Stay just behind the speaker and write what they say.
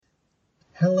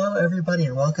Hello, everybody,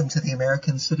 and welcome to the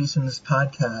American Cityzens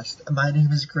podcast. My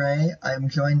name is Gray. I'm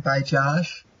joined by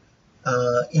Josh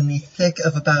in the thick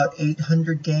of about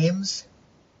 800 games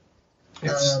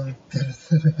that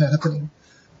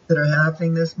are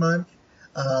happening this month.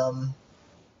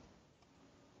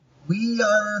 We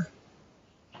are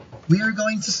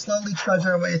going to slowly trudge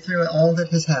our way through all that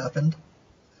has happened,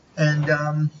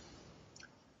 and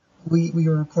we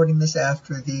are recording this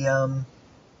after the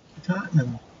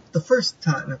Tottenham. The first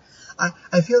Tottenham.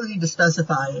 I feel the need to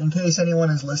specify, in case anyone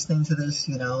is listening to this,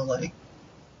 like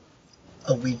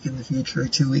a week in the future,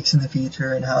 2 weeks in the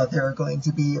future, and how there are going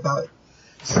to be about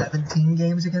 17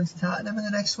 games against Tottenham in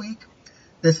the next week.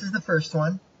 This is the first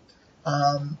one.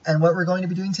 And what we're going to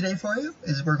be doing today for you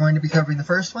is we're going to be covering the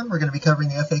first one. We're going to be covering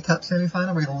the FA Cup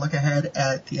semifinal. We're going to look ahead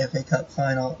at the FA Cup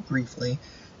final briefly.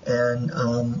 And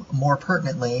more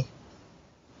pertinently,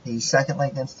 the second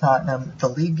leg against Tottenham, the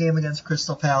league game against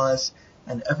Crystal Palace,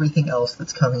 and everything else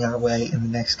that's coming our way in the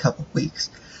next couple of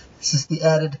weeks. This is the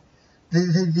added,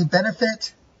 the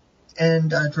benefit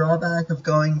and drawback of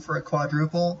going for a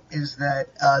quadruple is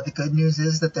that the good news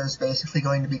is that there's basically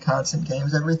going to be constant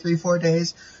games every 3-4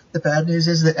 days. The bad news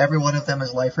is that every one of them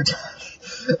is life or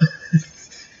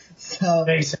death.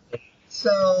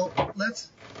 So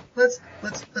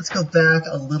let's go back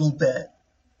a little bit,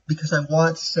 because I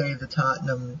want to save the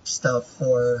Tottenham stuff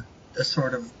for a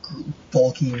sort of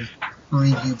bulky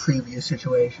preview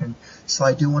situation. So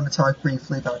I do want to talk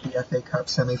briefly about the FA Cup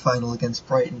semi-final against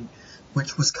Brighton,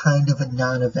 which was kind of a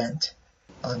non-event,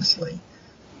 honestly.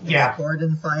 They scored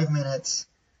in 5 minutes,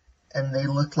 and they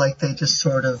looked like they just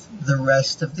sort of, the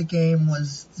rest of the game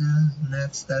was,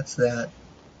 that's that.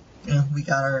 Yeah, we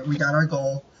got our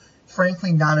goal.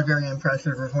 Frankly, not a very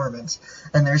impressive performance.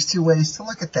 And there's two ways to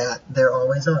look at that. There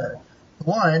always are.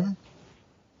 One,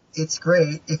 it's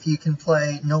great if you can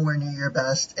play nowhere near your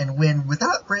best and win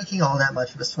without breaking all that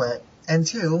much of a sweat. And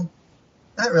two,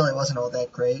 that really wasn't all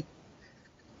that great.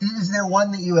 Is there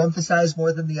one that you emphasize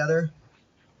more than the other?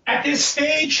 At this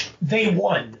stage, they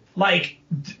won. I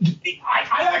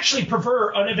actually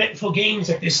prefer uneventful games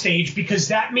at this stage, because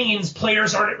that means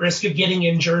players aren't at risk of getting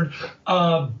injured.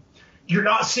 You're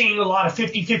not seeing a lot of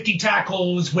 50-50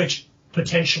 tackles, which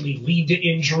potentially lead to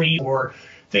injury or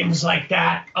things like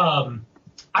that.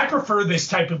 I prefer this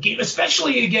type of game,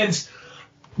 especially against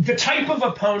the type of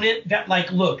opponent that,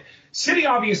 look, City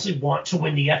obviously want to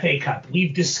win the FA Cup.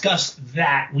 We've discussed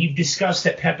that. We've discussed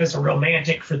that Pep is a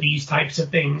romantic for these types of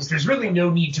things. There's really no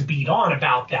need to beat on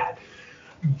about that.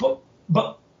 But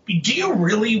do you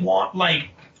really want,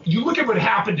 you look at what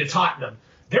happened to Tottenham.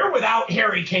 They're without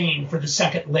Harry Kane for the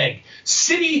second leg.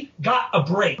 City got a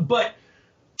break. But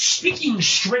speaking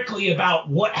strictly about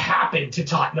what happened to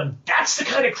Tottenham, that's the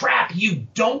kind of crap you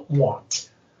don't want.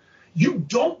 You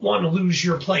don't want to lose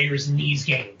your players in these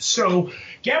games. So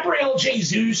Gabriel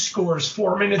Jesus scores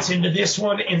 4 minutes into this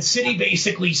one, and City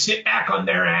basically sit back on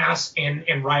their ass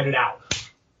and ride it out.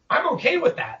 I'm okay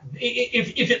with that.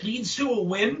 If it leads to a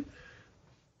win,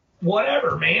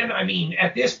 whatever, man. I mean,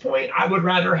 at this point, I would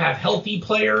rather have healthy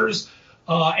players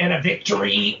and a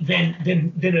victory than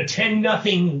a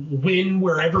 10-0 win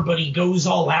where everybody goes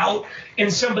all out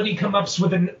and somebody comes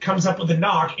up with a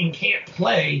knock and can't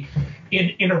play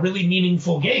in a really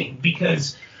meaningful game.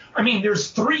 Because, I mean,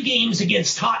 there's 3 games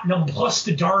against Tottenham plus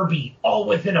the derby all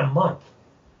within a month.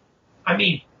 I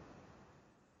mean,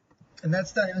 and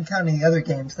that's not even counting the other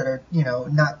games that are,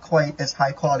 not quite as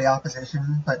high quality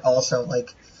opposition, but also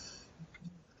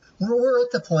we're at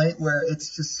the point where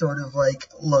it's just sort of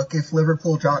look, if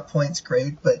Liverpool drop points,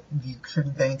 great, but you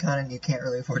shouldn't bank on it. You can't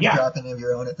really afford to drop any of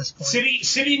your own at this point.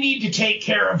 City need to take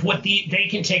care of what they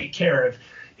can take care of.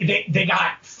 They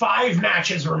got 5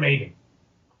 matches remaining.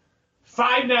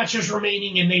 5 matches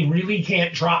remaining, and they really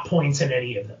can't drop points in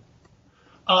any of them.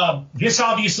 This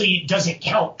obviously doesn't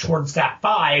count towards that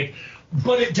 5,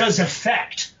 but it does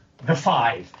affect the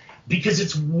 5 because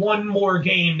it's one more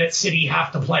game that City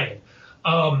have to play in.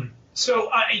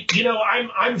 So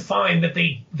I'm fine that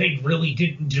they really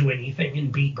didn't do anything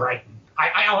and beat Brighton.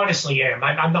 I honestly am.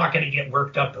 I'm not going to get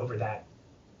worked up over that.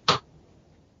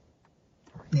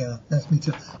 Yeah, that's me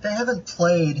too. They haven't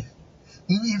played.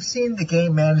 You've seen the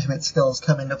game management skills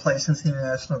come into play since the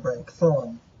international break.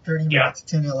 Fulham, 30 minutes,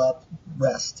 2-0 up,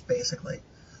 rest, basically.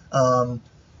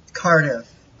 Cardiff,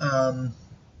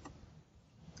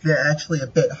 they're actually a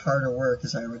bit harder work,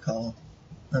 as I recall.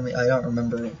 I don't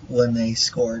remember when they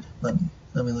scored. Let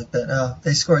me look that. Oh,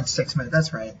 they scored 6 minutes.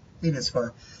 That's right. They did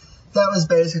score. That was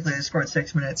basically, they scored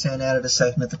 6 minutes and added a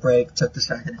second at the break, took the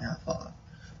second half off.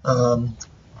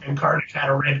 And Cardiff had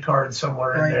a red card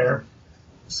somewhere in there.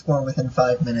 Score within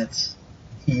 5 minutes.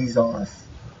 He's off.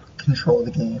 control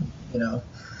the game.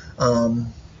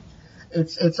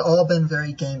 It's all been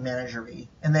very game managery,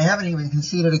 and they haven't even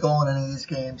conceded a goal in any of these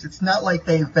games. It's not like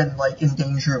they've been like in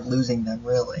danger of losing them,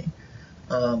 really.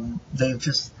 They've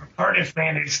just Cardiff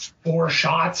managed 4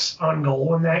 shots on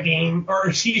goal in that game, or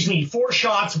excuse me, 4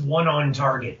 shots, 1 on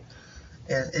target.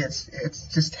 It's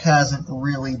just hasn't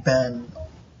really been.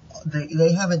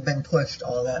 They haven't been pushed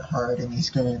all that hard in these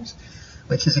games,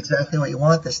 which is exactly what you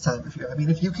want this time of year. I mean,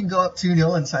 if you can go up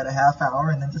 2-0 inside a half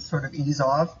hour and then just sort of ease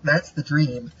off, that's the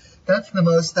dream. That's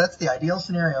the ideal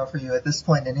scenario for you at this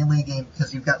point in any league game,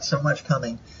 because you've got so much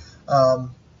coming.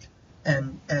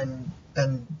 And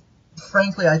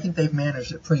frankly, I think they've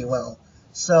managed it pretty well.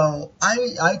 So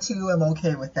I too am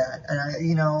okay with that. And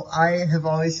I have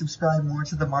always subscribed more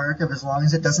to the mark of, as long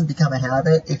as it doesn't become a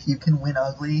habit, if you can win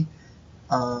ugly,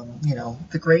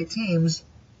 the great teams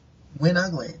win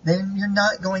ugly. Then you're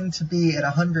not going to be at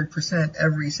 100%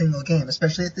 every single game,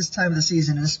 especially at this time of the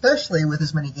season, and especially with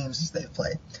as many games as they've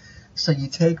played. So you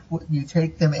take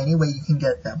them any way you can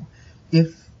get them.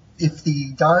 If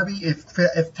the derby,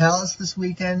 if Palace this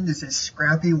weekend is a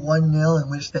scrappy 1-0 in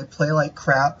which they play like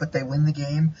crap but they win the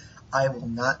game, I will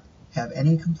not have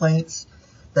any complaints.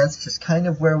 That's just kind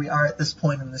of where we are at this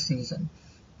point in the season.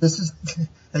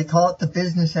 They call it the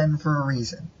business end for a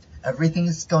reason. Everything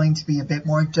is going to be a bit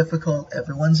more difficult.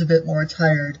 Everyone's a bit more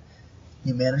tired.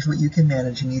 You manage what you can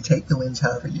manage, and you take the wins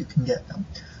however you can get them.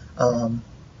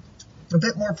 A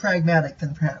bit more pragmatic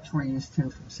than perhaps we're used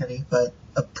to from City, but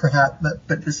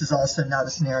this is also not a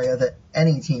scenario that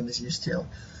any team is used to.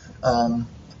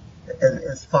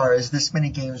 As far as this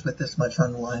many games with this much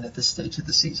on the line at this stage of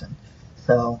the season.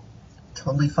 So,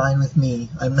 totally fine with me.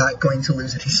 I'm not going to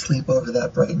lose any sleep over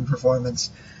that Brighton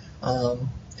performance.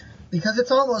 Because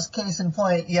it's almost case in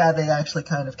point, yeah, they actually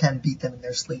kind of can beat them in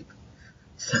their sleep.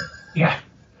 So, yeah.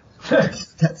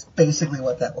 That's basically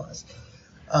what that was.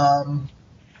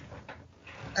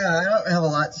 I don't have a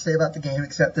lot to say about the game,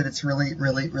 except that it's really,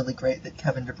 really, really great that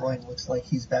Kevin De Bruyne looks like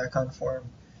he's back on form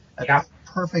at the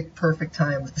perfect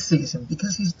time of the season,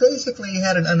 because he's basically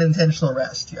had an unintentional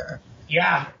rest here.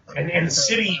 Yeah, and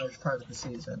City, part of the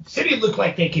season. City look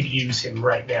like they could use him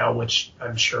right now, which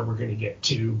I'm sure we're going to get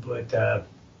to, but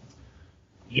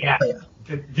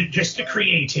just the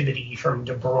creativity from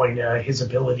De Bruyne, his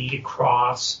ability to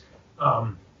cross.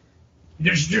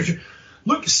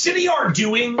 Look, City are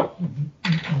doing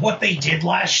what they did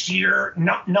last year,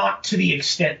 not to the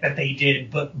extent that they did,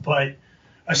 but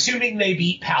assuming they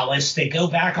beat Palace, they go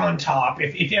back on top.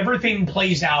 If everything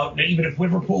plays out, even if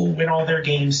Liverpool win all their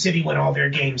games, City win all their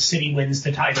games, City wins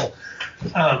the title.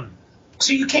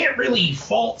 So you can't really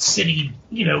fault City,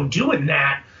 doing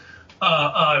that.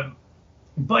 But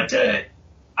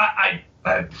I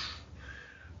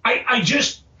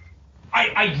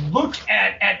looked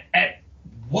at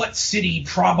what City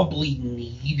probably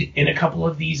need in a couple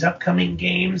of these upcoming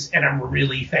games, and I'm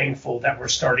really thankful that we're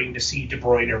starting to see De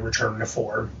Bruyne return to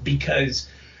form, because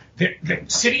the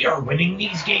City are winning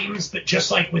these games, but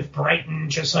just like with Brighton,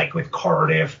 just like with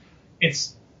Cardiff,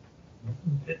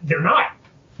 they're not,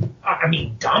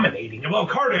 dominating. Well,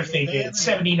 Cardiff, they did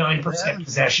 79%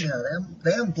 possession. Yeah,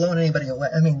 they haven't blown anybody away.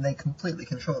 I mean, they completely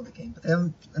controlled the game, but they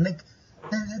haven't,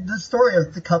 the story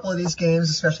of a couple of these games,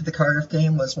 especially the Cardiff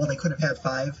game, was, well, they could have had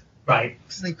 5. Right.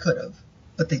 Because they could have,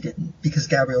 but they didn't, because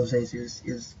Gabriel Jesus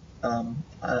is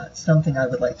something I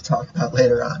would like to talk about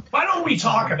later on. Why don't we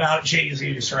talk about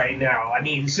Jesus right now?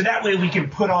 So that way we can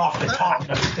put off the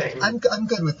Tottenham thing. I'm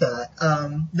good with that.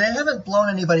 They haven't blown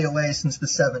anybody away since the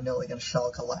 7-0 against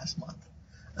Schalke last month.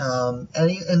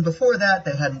 And before that,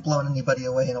 they hadn't blown anybody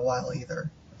away in a while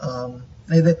either.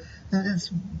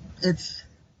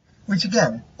 Which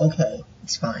again, okay,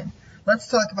 it's fine. Let's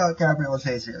talk about Gabriel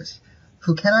Jesus,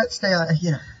 who cannot stay on.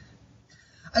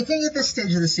 I think at this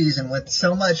stage of the season, with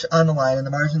so much on the line and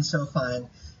the margin's so fine,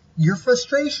 your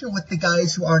frustration with the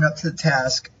guys who aren't up to the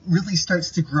task really starts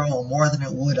to grow more than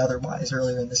it would otherwise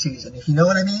earlier in the season, if you know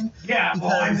what I mean. Yeah,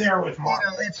 because, I'm there with Mark.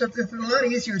 It's a lot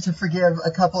easier to forgive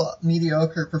a couple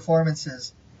mediocre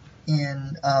performances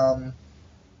in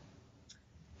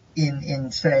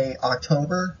say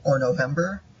October or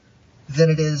November than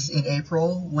it is in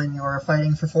April, when you're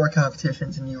fighting for 4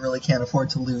 competitions and you really can't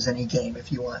afford to lose any game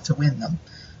if you want to win them.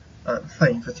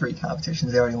 Fighting for 3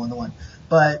 competitions, they already won the one.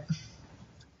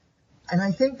 And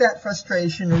I think that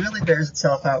frustration really bears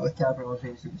itself out with Gabriel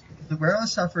Jesus. Aguero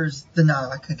suffers the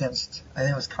knock against, I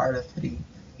think it was Cardiff, that he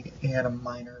had a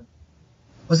minor.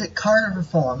 Was it Cardiff or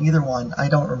Fulham? Either one, I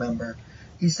don't remember.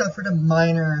 He suffered a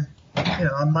minor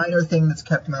thing that's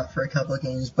kept him out for a couple of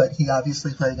games, but he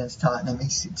obviously played against Tottenham.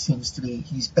 It seems to be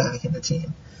he's back in the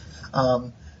team.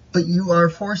 but you are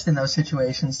forced in those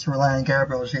situations to rely on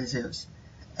Gabriel Jesus.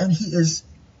 And he is,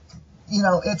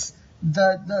 it's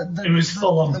It was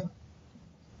Fulham.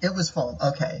 It was Fulham.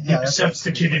 Okay. Yeah, he was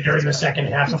substituted during the second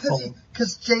half of Fulham.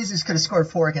 Because Jesus could have scored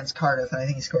 4 against Cardiff, and I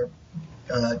think he scored,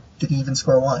 did he even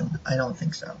score 1? I don't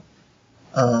think so.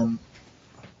 No,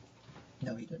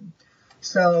 he didn't.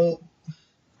 So,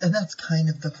 and that's kind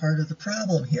of the heart of the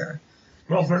problem here.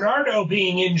 Well, Bernardo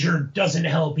being injured doesn't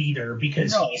help either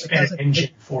because he's been an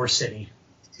engine for City.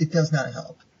 It does not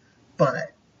help.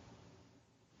 But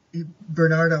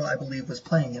Bernardo, I believe, was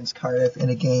playing against Cardiff in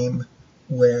a game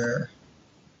where...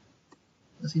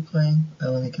 Was he playing?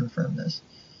 Let me confirm this.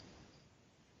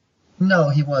 No,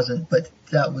 he wasn't, but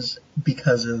that was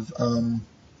because of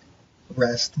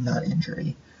rest, not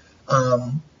injury.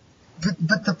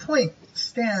 But the point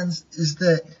stands is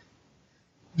that,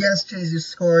 yes, Jesus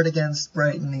scored against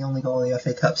Brighton, the only goal in the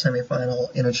FA Cup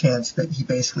semi-final, in a chance that he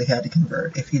basically had to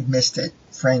convert. If he'd missed it,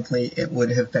 frankly, it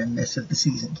would have been miss of the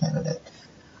season candidate.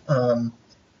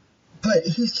 But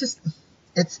he's just...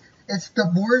 It's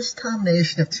the worst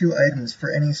combination of 2 items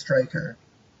for any striker.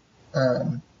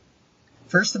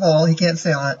 First of all, he can't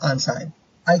stay onside.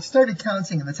 I started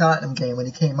counting in the Tottenham game when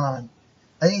he came on.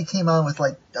 I think he came on with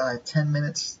 10,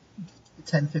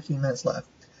 15 minutes left.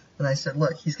 And I said,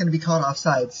 look, he's going to be caught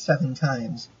offside 7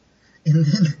 times in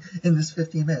this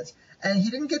 15 minutes. And he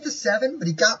didn't get to 7, but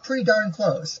he got pretty darn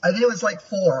close. I think it was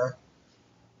 4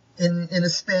 in a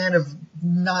span of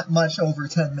not much over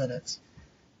 10 minutes.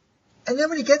 And then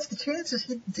when he gets the chances,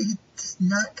 he does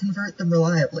not convert them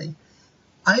reliably.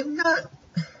 I'm not...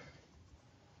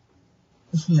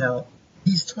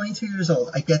 he's 22 years old.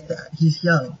 I get that. He's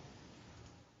young.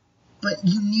 But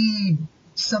you need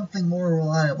something more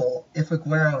reliable if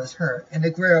Aguero is hurt. And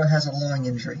Aguero has a long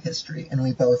injury history, and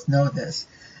we both know this.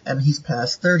 And he's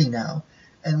past 30 now.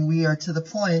 And we are to the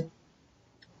point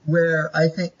where I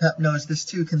think Pep knows this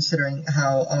too, considering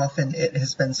how often it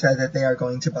has been said that they are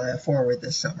going to buy a forward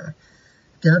this summer.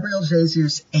 Gabriel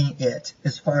Jesus ain't it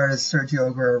as far as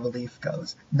Sergio Aguero relief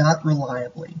goes. Not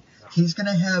reliably. He's going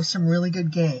to have some really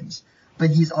good games,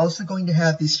 but he's also going to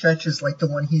have these stretches like the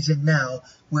one he's in now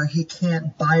where he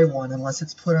can't buy one unless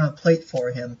it's put on a plate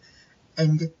for him.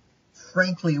 And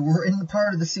frankly, we're in the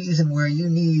part of the season where you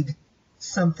need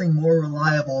something more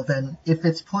reliable than if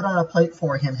it's put on a plate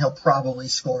for him, he'll probably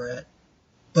score it.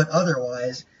 But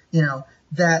otherwise,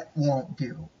 that won't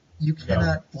do. You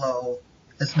cannot blow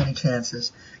as many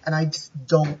chances, and I just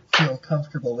don't feel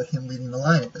comfortable with him leading the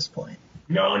line at this point.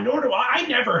 No, nor do I. I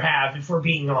never have, if we're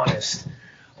being honest.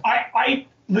 I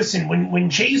listen, when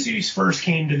Jesus first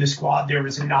came to the squad, there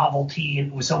was a novelty, and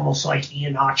it was almost like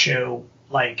Iheanacho,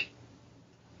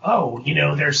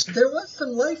 There was some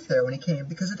life there when he came,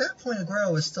 because at that point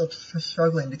Aguero was still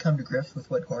struggling to come to grips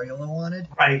with what Guardiola wanted.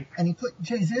 Right. And he put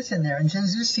Jesus in there, and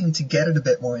Jesus seemed to get it a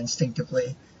bit more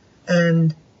instinctively.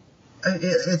 And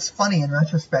it's funny in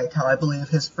retrospect how I believe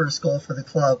his first goal for the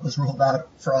club was ruled out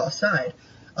for offside.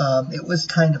 It was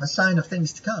kind of a sign of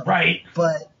things to come. Right.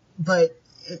 But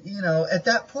at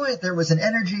that point there was an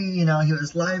energy, he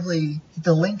was lively.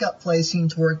 The link-up play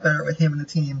seemed to work better with him and the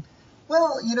team.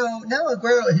 Well, now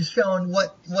Aguero has shown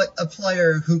what a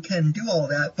player who can do all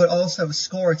that, but also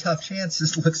score tough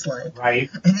chances looks like. Right.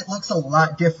 And it looks a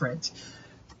lot different.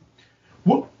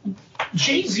 Well,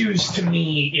 Jesus to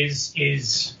me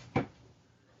is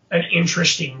an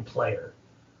interesting player.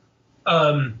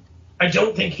 I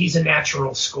don't think he's a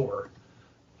natural scorer.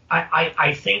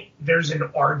 I think there's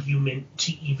an argument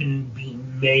to even be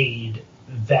made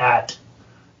that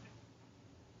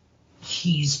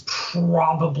he's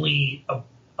probably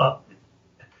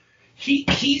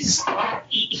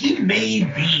he may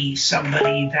be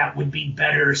somebody that would be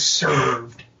better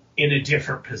served in a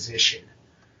different position.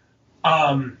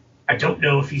 I don't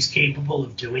know if he's capable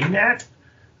of doing that.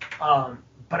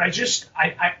 But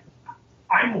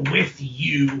I'm with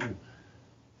you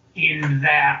in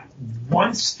that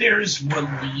once there's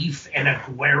relief and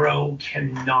Aguero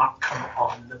cannot come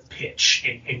on the pitch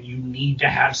and you need to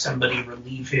have somebody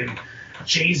relieve him,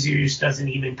 Jesus doesn't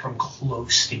even come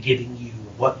close to getting you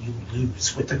what you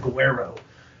lose with Aguero.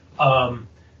 And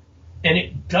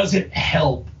it doesn't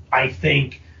help, I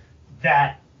think,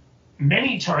 that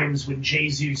many times when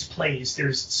Jesus plays,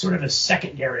 there's sort of a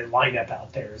secondary lineup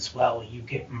out there as well. You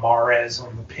get Mahrez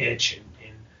on the pitch,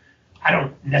 and I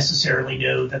don't necessarily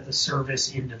know that the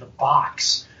service into the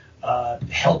box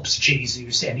helps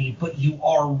Jesus any, but you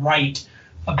are right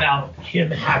about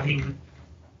him having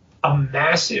a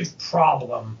massive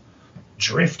problem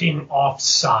drifting off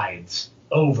sides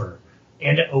over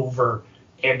and over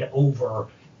and over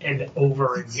and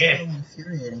over It's again. so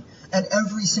infuriating. And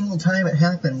every single time it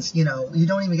happens, you don't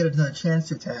even get another chance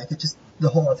to attack. It just, the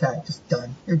whole attack, just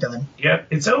done. You're done. Yep,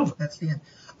 it's over. That's the end.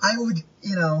 I would,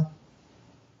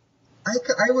 I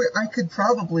could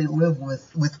probably live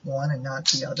with one and not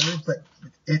the other, but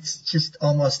it's just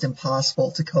almost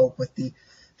impossible to cope with the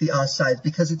offsides,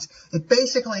 because it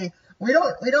basically, we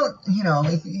don't, I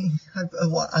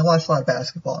watched a lot of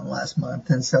basketball in the last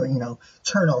month, and so,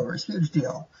 turnovers, huge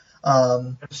deal.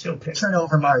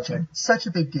 Turnover margin, such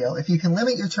a big deal. If you can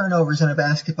limit your turnovers in a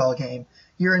basketball game,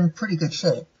 you're in pretty good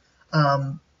shape.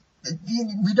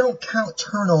 We don't count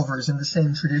turnovers in the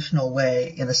same traditional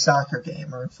way in a soccer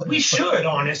game or in football. We should,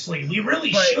 honestly. We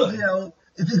really should.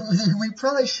 We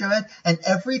probably should. And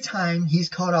every time he's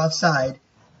caught offside,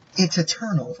 it's a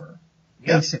turnover,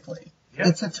 basically. Yep.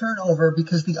 It's a turnover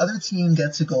because the other team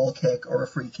gets a goal kick or a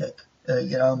free kick,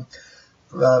 from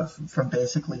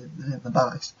basically in the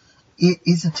box. It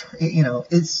is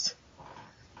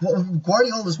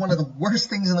Guardiola is one of the worst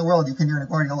things in the world you can do in a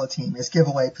Guardiola team is give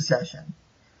away possession.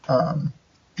 And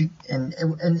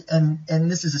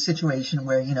this is a situation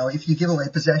where, if you give away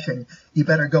possession, you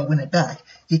better go win it back.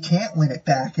 You can't win it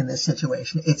back in this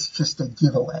situation. It's just a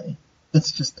giveaway.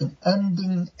 It's just an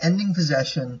ending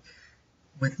possession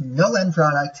with no end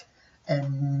product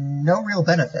and no real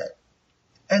benefit.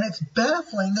 And it's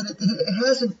baffling that it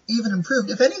hasn't even improved.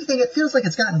 If anything, it feels like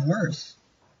it's gotten worse.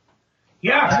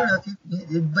 Yeah. I don't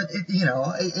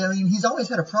know if he's always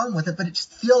had a problem with it, but it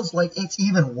just feels like it's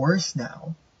even worse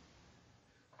now.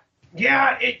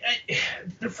 Yeah,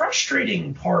 the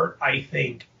frustrating part, I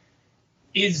think,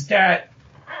 is that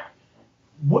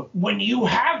when you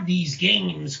have these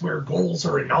games where goals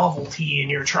are a novelty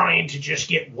and you're trying to just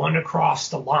get one across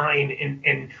the line,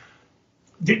 and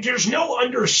there's no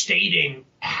understating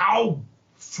how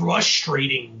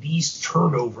frustrating these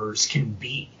turnovers can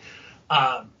be.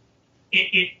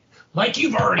 It like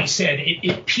you've already said,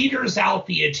 it peters out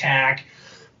the attack.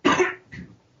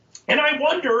 And I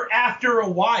wonder, after a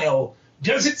while,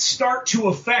 does it start to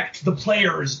affect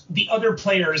the other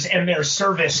players and their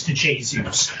service to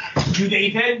Jesus? Do they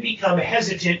then become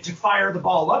hesitant to fire the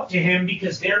ball up to him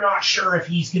because they're not sure if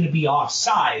he's going to be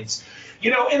offsides?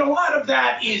 And a lot of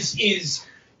that is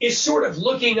sort of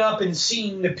looking up and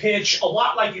seeing the pitch, a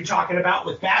lot like you're talking about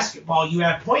with basketball. You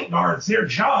have point guards. Their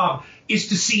job is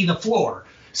to see the floor.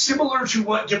 Similar to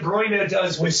what De Bruyne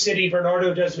does with City,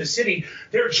 Bernardo does with City,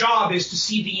 their job is to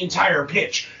see the entire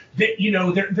pitch.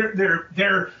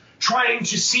 They're trying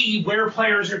to see where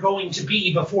players are going to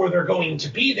be before they're going to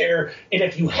be there. And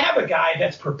if you have a guy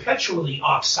that's perpetually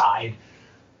offside,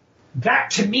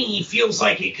 that to me feels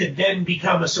like it could then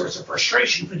become a source of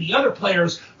frustration for the other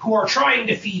players who are trying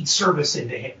to feed service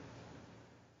into him.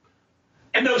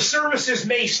 And those services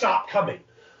may stop coming.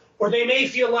 Or they may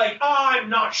feel like, I'm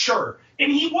not sure. And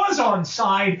he was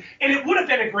onside, and it would have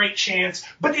been a great chance,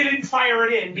 but they didn't fire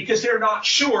it in because they're not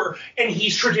sure, and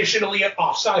he's traditionally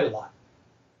offside a lot.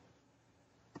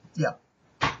 Yeah,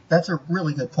 that's a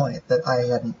really good point that I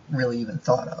hadn't really even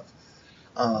thought of.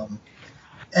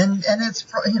 And it's,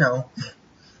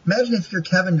 imagine if you're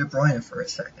Kevin De Bruyne for a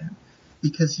second,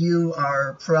 because you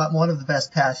are one of the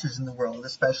best passers in the world,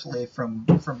 especially from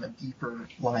a deeper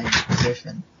line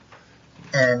position.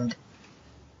 And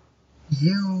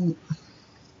you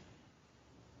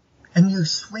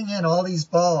swing in all these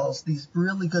balls, these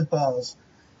really good balls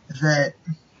that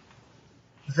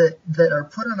are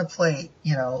put on a plate,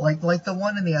 like the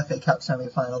one in the FA Cup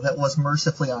semifinal that was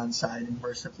mercifully onside and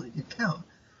mercifully did count.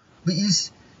 But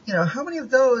how many of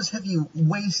those have you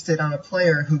wasted on a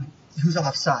player who's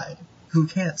offside, who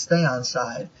can't stay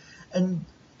onside? And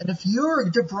if you're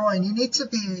De Bruyne, you need to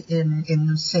be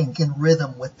in sync, in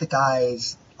rhythm with the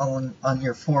guys on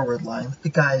your forward line, with the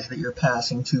guys that you're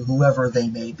passing to, whoever they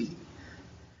may be.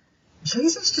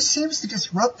 Jesus just seems to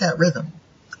disrupt that rhythm.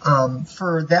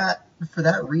 For that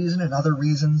reason and other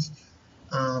reasons,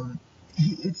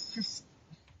 it's just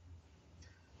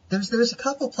there's a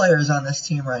couple players on this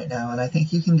team right now, and I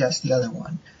think you can guess the other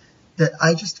one, that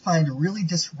I just find really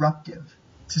disruptive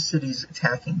to City's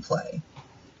attacking play.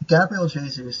 Gabriel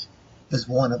Jesus is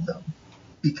one of them,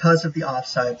 because of the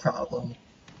offside problem,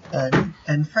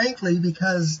 and frankly,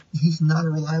 because he's not a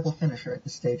reliable finisher at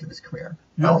this stage of his career.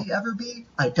 No. Will he ever be?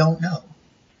 I don't know.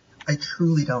 I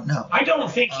truly don't know. I don't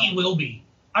think he will be.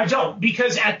 I don't,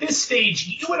 because at this stage,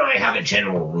 you and I have a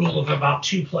general rule of about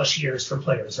 2+ years for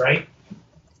players, right?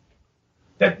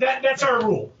 That's our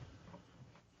rule.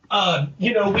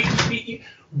 We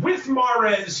with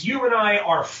Mahrez, you and I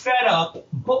are fed up,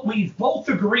 but we've both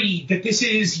agreed that this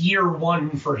is year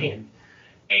one for him.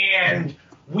 And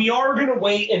we are going to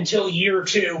wait until year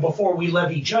 2 before we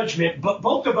levy judgment, but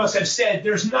both of us have said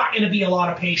there's not going to be a lot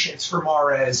of patience for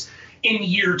Mahrez in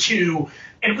year 2,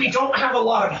 and we don't have a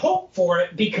lot of hope for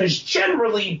it because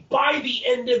generally by the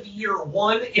end of year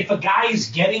 1, if a guy's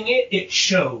getting it, it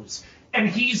shows, and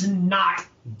he's not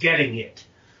getting it.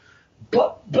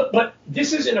 But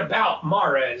this isn't about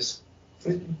Mahrez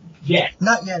yet.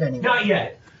 Not yet, anyway. Not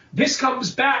yet. This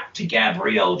comes back to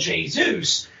Gabriel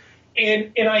Jesus,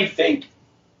 and I think,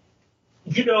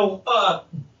 you know,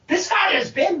 this guy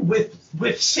has been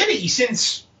with City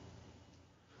since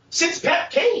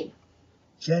Pep came.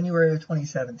 January of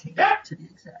 2017, yeah. To be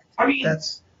exact. I mean,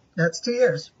 that's 2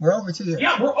 years. We're over 2 years.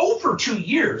 Yeah, we're over 2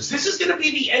 years. This is going to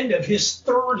be the end of his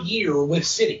 3rd year with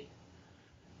City.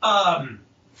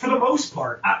 For the most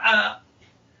part.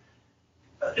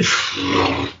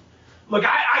 Look,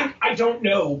 I don't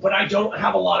know, but I don't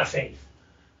have a lot of faith.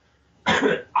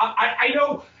 I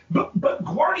know, but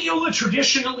Guardiola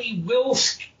traditionally will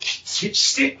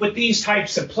stick with these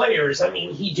types of players. I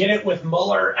mean, he did it with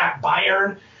Muller at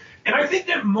Bayern, and I think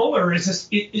that Muller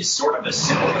is sort of a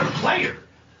similar player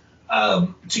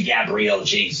to Gabriel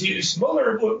Jesus.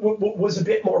 Muller was a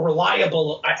bit more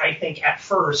reliable, I think, at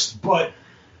first, but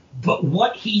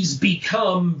what he's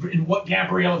become and what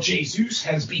Gabriel Jesus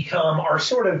has become are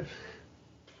sort of,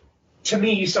 to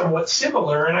me, somewhat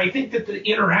similar. And I think that the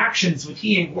interactions with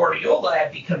he and Guardiola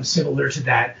have become similar to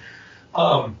that.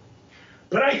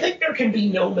 But I think there can be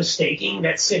no mistaking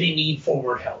that City need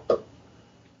forward help.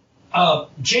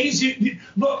 Jesus,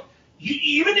 look,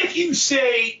 even if you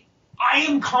say, I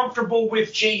am comfortable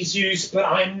with Jesus, but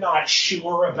I'm not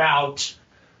sure about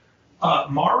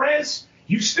Mahrez,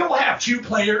 you still have 2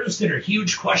 players that are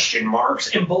huge question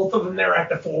marks, and both of them they're at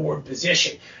the forward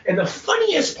position. And the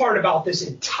funniest part about this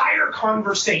entire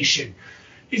conversation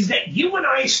is that you and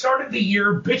I started the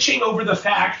year bitching over the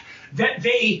fact that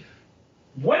they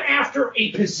went after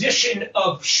a position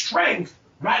of strength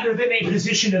rather than a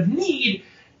position of need,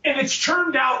 and it's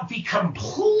turned out the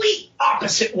complete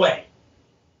opposite way.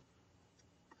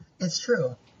 It's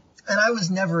true. And I was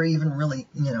never even really,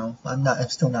 I'm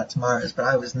still not to Mahrez, but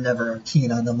I was never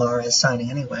keen on the Mahrez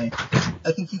signing anyway.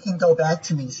 I think you can go back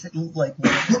to me, like,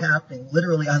 what was happening,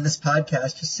 literally on this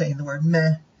podcast, just saying the word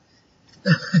meh.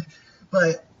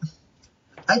 But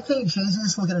I think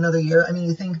Jesus will get another year. I mean,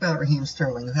 you think about Raheem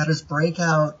Sterling, who had his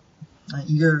breakout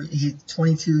year. He's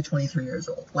 22, 23 years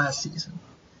old last season.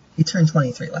 He turned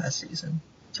 23 last season,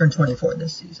 turned 24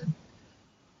 this season.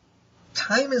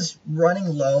 Time is running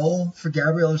low for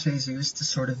Gabriel Jesus to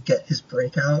sort of get his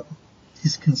breakout,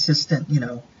 his consistent,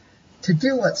 to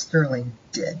do what Sterling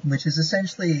did, which is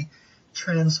essentially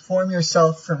transform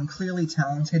yourself from clearly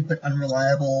talented but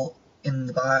unreliable in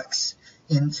the box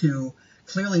into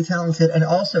clearly talented and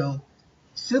also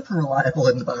super reliable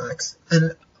in the box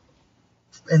and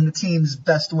the team's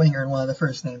best winger and one of the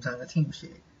first names on the team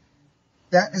sheet.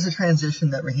 That is a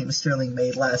transition that Raheem Sterling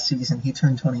made last season. He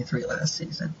turned 23 last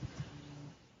season.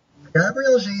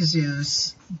 Gabriel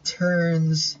Jesus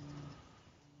turns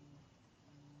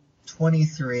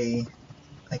 23.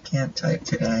 I can't type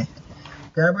today.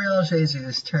 Gabriel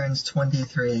Jesus turns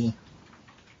 23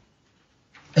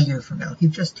 a year from now. He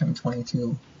just turned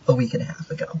 22 a week and a half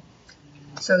ago.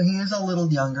 So he is a little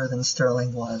younger than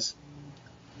Sterling was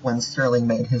when Sterling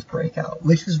made his breakout,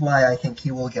 which is why I think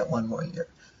he will get one more year.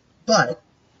 But,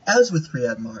 as with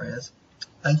Riyad Mahrez,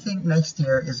 I think next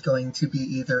year is going to be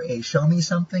either a show me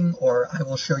something or I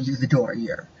will show you the door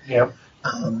year. Yep.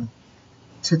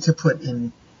 To put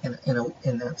in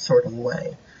that sort of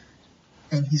way.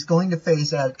 And he's going to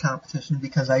face added competition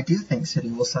because I do think City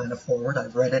will sign a forward.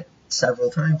 I've read it several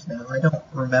times now. I don't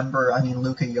remember. I mean,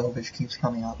 Luka Jovic keeps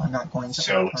coming up. I'm not going to.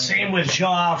 So same with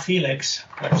Joao Felix.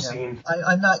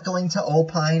 I'm not going to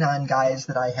opine on guys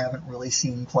that I haven't really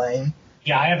seen play.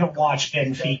 Yeah, I haven't watched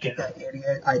Benfica. That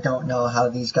idiot. I don't know how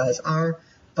these guys are,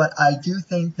 but I do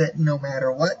think that no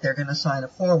matter what, they're going to sign a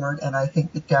forward, and I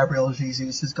think that Gabriel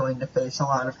Jesus is going to face a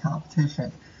lot of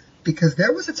competition. Because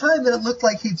there was a time that it looked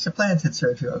like he'd supplanted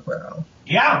Sergio Aguero.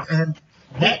 Yeah. And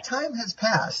that time has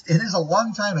passed. It is a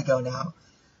long time ago now.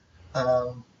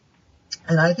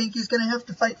 And I think he's going to have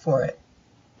to fight for it.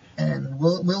 And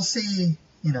we'll see,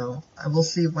 we'll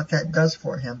see what that does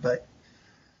for him, but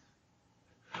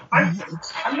I'm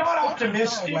not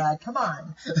optimistic. Lad, come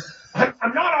on.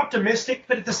 I'm not optimistic,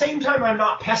 but at the same time, I'm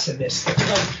not pessimistic.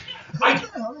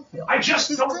 I just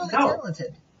He's don't clearly know.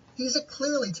 Talented. He's a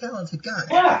clearly talented guy.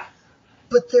 Yeah.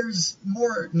 But there's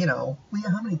more,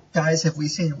 how many guys have we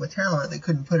seen with talent that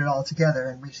couldn't put it all together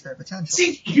and reach their potential?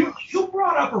 See, you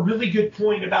brought up a really good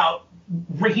point about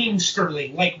Raheem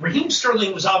Sterling. Like, Raheem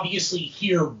Sterling was obviously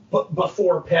here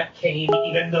before Pep came,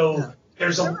 even though there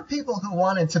were people who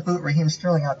wanted to boot Raheem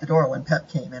Sterling out the door when Pep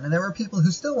came in, and there were people who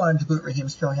still wanted to boot Raheem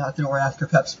Sterling out the door after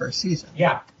Pep's first season.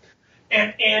 Yeah.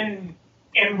 And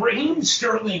Raheem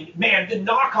Sterling, man, the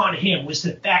knock on him was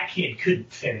that kid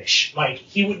couldn't finish. Like,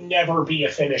 he would never be a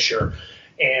finisher.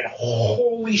 And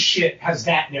holy shit, has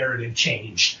that narrative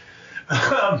changed.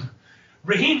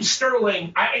 Raheem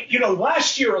Sterling,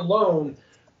 last year alone,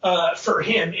 for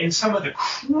him, in some of the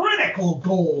critical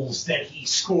goals that he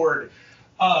scored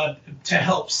to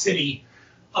help City,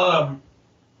 I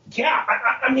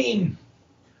mean,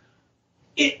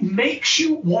 it makes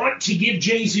you want to give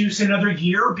Jesus another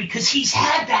year because he's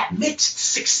had that mixed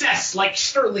success like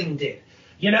Sterling did.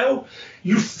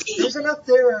 You feel there's enough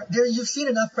there. You've seen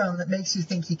enough from him that makes you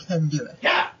think he can do it.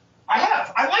 Yeah, I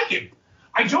have. I like him.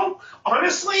 I don't,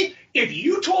 honestly, if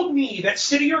you told me that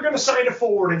City are going to sign a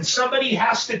forward and somebody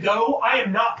has to go, I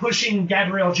am not pushing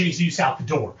Gabriel Jesus out the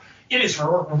door. It is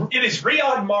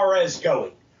Riyad Mahrez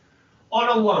going on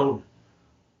a loan.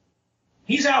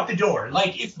 He's out the door.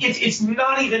 Like, it's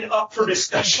not even up for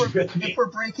discussion with me. If we're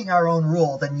breaking our own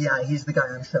rule, then yeah, he's the guy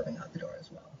I'm shoving out the door as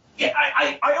well. Yeah,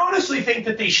 I honestly think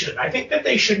that they should. I think that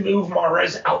they should move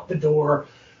Mahrez out the door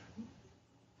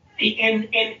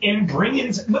and bring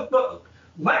in.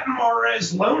 Let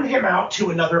Mahrez loan him out to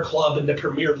another club in the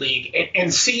Premier League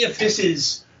and see if this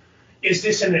is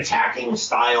this an attacking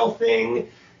style thing?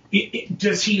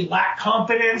 Does he lack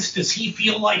confidence? Does he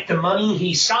feel like the money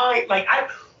he signed? Like,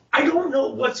 I don't know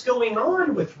what's going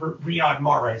on with Riyad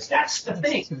Mahrez. That's the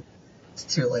thing. It's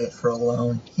too late for a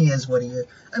loan. He is what he is.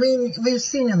 I mean, we've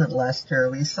seen him at Leicester.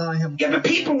 We saw him. Yeah, but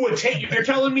people would take it. You're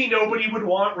telling me nobody would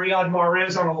want Riyad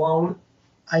Mahrez on a loan?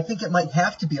 I think it might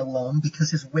have to be a loan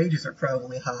because his wages are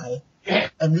probably high. Yeah.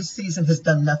 And this season has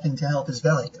done nothing to help his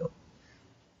value.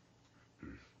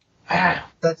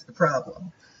 That's the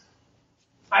problem.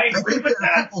 I agree think with there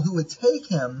are that. people who would take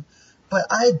him, but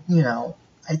I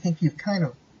think you've kind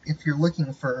of, if you're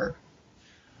looking for...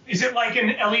 Is it like an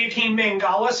Eliakim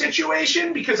Mangala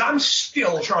situation? Because I'm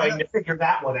still trying to figure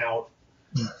that one out.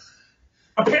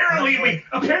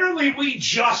 Apparently we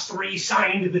just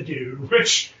re-signed the dude,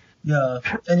 which... Yeah,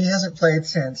 and he hasn't played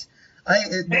since.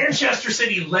 Manchester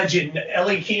City legend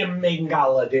Eliakim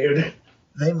Mangala, dude.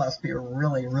 They must be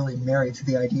really, really married to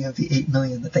the idea of the $8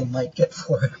 million that they might get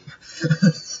for him.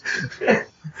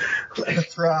 To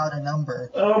throw out a number.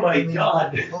 Oh my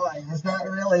God! Boy, is that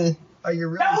really? Are you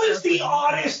really? That was the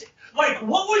oddest. Like,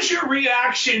 what was your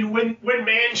reaction when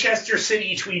Manchester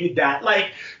City tweeted that?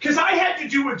 Like, because I had to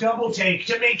do a double take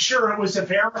to make sure it was a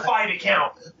verified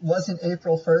account. Wasn't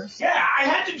April 1st? Yeah, I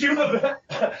had to do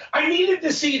I needed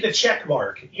to see the check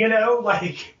mark.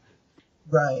 Like.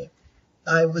 Right.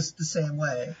 I was the same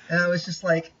way, and I was just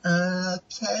like,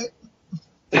 okay.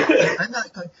 I'm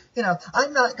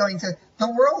not going to,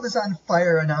 the world is on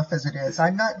fire enough as it is.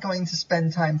 I'm not going to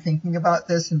spend time thinking about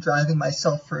this and driving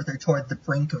myself further toward the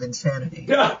brink of insanity.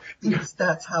 Yeah. Because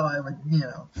that's how I would,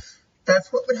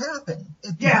 that's what would happen.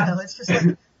 It's just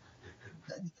like,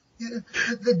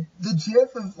 the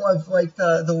gif of like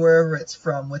the wherever it's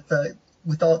from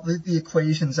with all the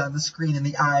equations on the screen and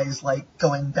the eyes like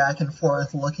going back and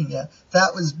forth looking at,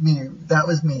 that was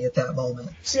me at that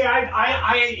moment. See,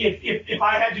 if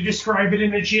I had to describe it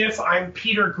in a GIF, I'm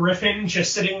Peter Griffin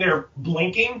just sitting there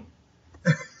blinking.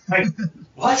 Like,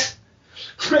 what?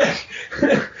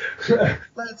 Yeah.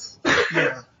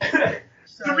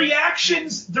 The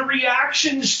reactions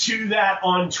to that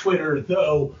on Twitter,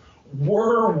 though,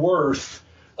 were worth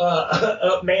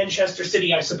Manchester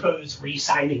City, I suppose,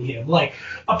 re-signing him. Like,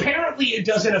 apparently it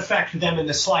doesn't affect them in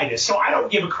the slightest, so I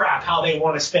don't give a crap how they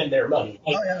want to spend their money.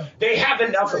 Like, they have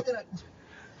enough of it.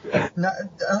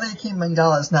 Eliakim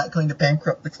Mangala is not going to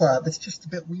bankrupt the club. It's just a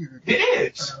bit weird.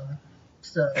 It is.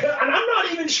 And I'm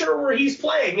not even sure where he's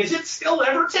playing. Is it still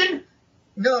Everton?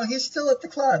 No, he's still at the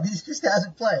club. He just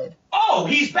hasn't played. Oh,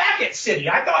 he's back at City.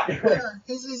 I thought... Yeah,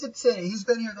 he's at City. He's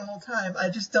been here the whole time. I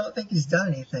just don't think he's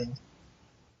done anything.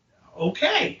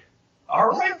 Okay.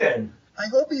 All right, then. I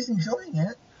hope he's enjoying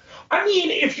it. I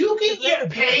mean, if you can get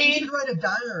paid... He should write a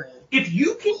diary. If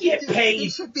you can get paid... He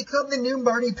should become the new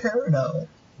Marty Perino.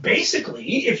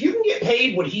 Basically, if you can get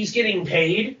paid what he's getting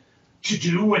paid to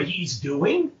do what he's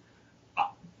doing,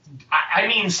 I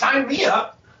mean, sign me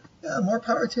up. Yeah, more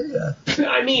power to you.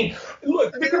 I mean,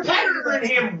 look, the competitor in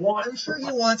him wants... I'm sure he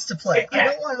wants to play. Yeah. I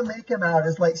don't want to make him out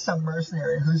as like some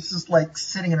mercenary who's just like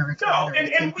sitting in a recliner.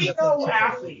 No, and we know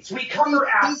athletes. We cover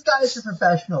athletes. These guys are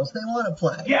professionals. They want to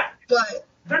play. Yeah. But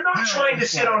they're not trying to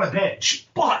sit on a bench.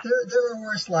 But there are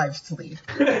worse lives to lead.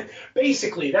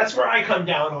 Basically, that's where I come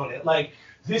down on it. Like,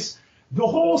 this the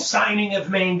whole signing of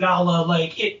Mangala,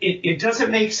 like, it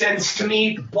doesn't make sense to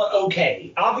me, but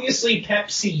okay. Obviously, Pep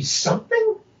sees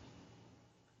something.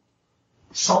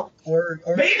 Or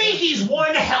maybe he's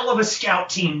one hell of a scout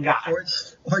team guy.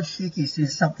 Or Cheeky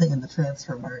sees something in the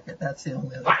transfer market. That's the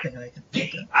only other thing I can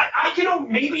think of. I can,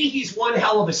 maybe he's one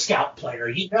hell of a scout player.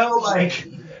 You know, like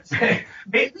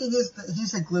maybe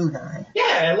he's a glue guy.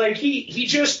 Yeah, like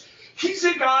he's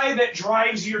a guy that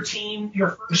drives your team.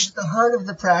 He's the heart of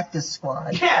the practice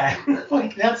squad. Yeah,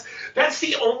 like that's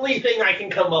the only thing I can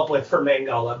come up with for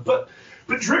Mangala. But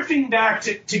drifting back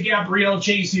to Gabriel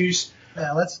Jesus.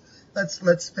 Yeah, let's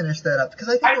finish that up because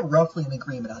I think we're roughly in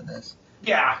agreement on this.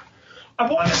 Yeah,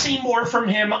 I want to see more from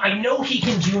him. I know he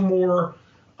can do more.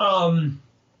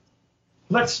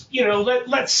 Let's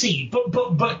see.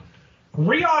 But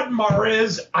Riyad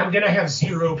Mahrez, I'm gonna have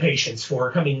zero patience for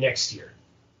coming next year.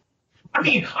 I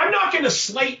mean, I'm not going to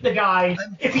slate the guy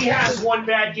if he has one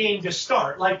bad game to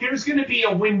start. Like, there's going to be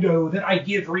a window that I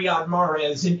give Riyad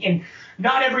Mahrez, and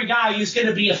not every guy is going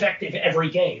to be effective every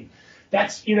game.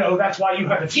 That's why you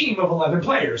have a team of 11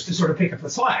 players to sort of pick up the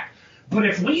slack. But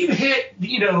if we've hit,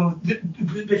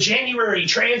 the January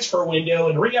transfer window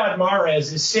and Riyad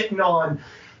Mahrez is sitting on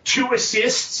 2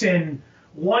 assists and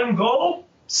 1 goal,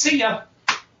 see ya.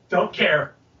 Don't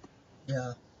care.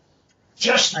 Yeah.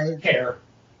 Just don't care.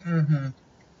 Mm-hmm.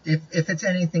 If it's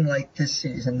anything like this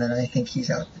season, then I think he's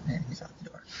out the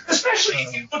door. Especially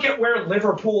if you look at where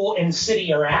Liverpool and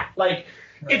City are at. Like,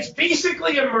 right. It's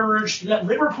basically emerged that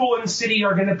Liverpool and City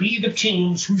are going to be the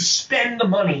teams who spend the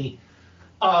money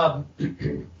and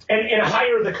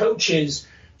hire the coaches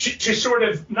to sort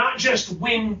of not just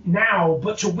win now,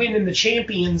 but to win in the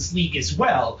Champions League as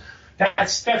well.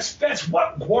 That's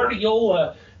what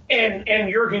Guardiola and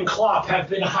Jurgen Klopp have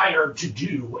been hired to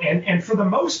do. And for the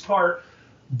most part,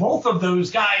 both of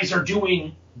those guys are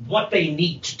doing what they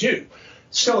need to do.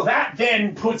 So that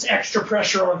then puts extra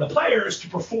pressure on the players to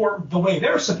perform the way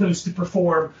they're supposed to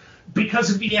perform because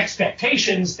of the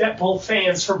expectations that both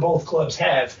fans for both clubs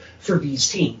have for these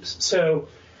teams. So,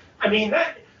 I mean,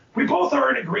 we both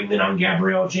are in agreement on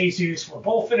Gabriel Jesus. We're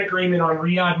both in agreement on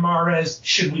Riyad Mahrez.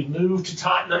 Should we move to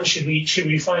Tottenham? Should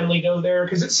we finally go there?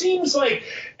 Because it seems like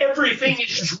everything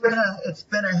is... It's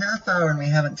been a half hour and we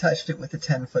haven't touched it with a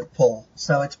 10-foot pole,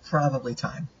 so it's probably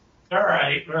time. All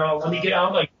right. Well, let me get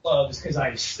out my gloves because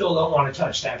I still don't want to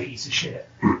touch that piece of shit.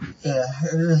 Yeah.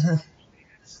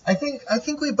 I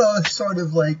think we both sort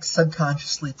of like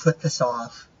subconsciously put this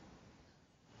off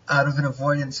out of an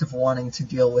avoidance of wanting to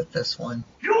deal with this one.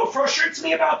 You know what frustrates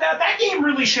me about that? That game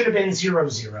really should have been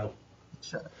 0-0.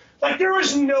 Should have. Like, there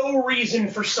was no reason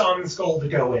for Son's goal to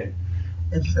go in.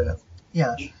 It should have.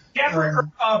 Yeah.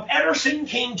 Ederson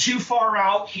came too far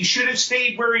out. He should have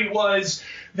stayed where he was.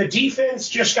 The defense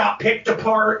just got picked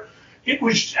apart. It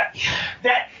was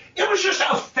just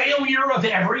a failure of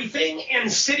everything,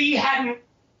 and City hadn't...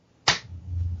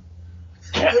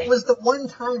 It was the one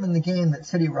time in the game that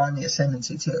City were on the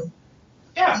ascendancy, too.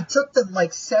 Yeah. It took them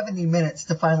like 70 minutes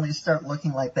to finally start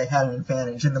looking like they had an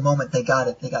advantage, and the moment they got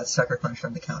it, they got sucker punched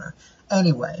on the counter.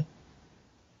 Anyway,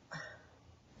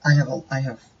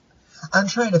 I'm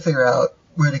trying to figure out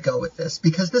where to go with this,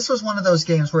 because this was one of those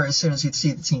games where as soon as you'd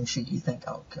see the team sheet, you think,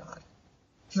 oh, God,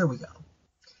 here we go.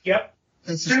 Yep.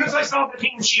 As soon as I saw the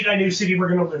team sheet, I knew City were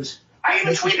going to lose. I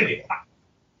even tweeted it.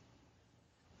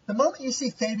 The moment you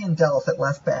see Fabian Delph at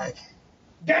left back...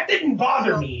 That didn't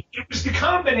bother me. It was the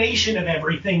combination of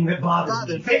everything that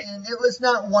bothered me. And it was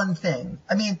not one thing.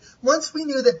 I mean, once we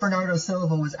knew that Bernardo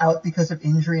Silva was out because of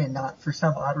injury and not for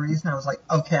some odd reason, I was like,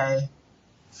 okay,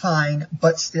 fine.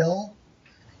 But still,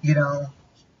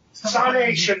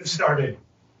 Sané should have started.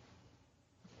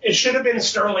 It should have been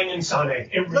Sterling and Sané.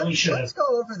 It really should have. Let's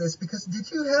go over this, because did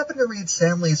you happen to read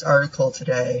Samley's article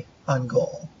today on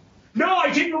goal? No,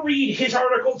 I didn't read his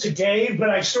article today, but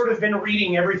I've sort of been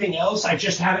reading everything else. I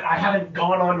haven't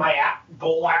gone on my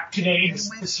goal app today. He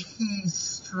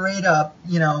straight up,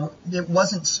 it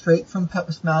wasn't straight from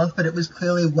Pep's mouth, but it was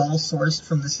clearly well sourced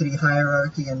from the City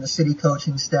hierarchy and the City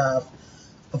coaching staff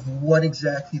of what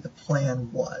exactly the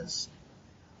plan was.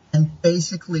 And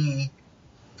basically,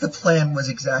 the plan was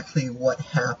exactly what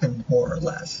happened, more or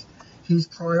less. He's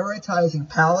prioritizing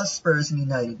Palace, Spurs, and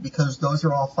United because those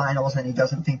are all finals, and he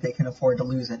doesn't think they can afford to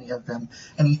lose any of them.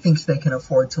 And he thinks they can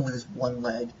afford to lose one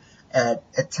leg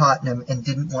at Tottenham and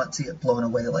didn't want to get blown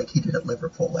away like he did at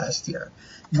Liverpool last year.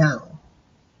 Now,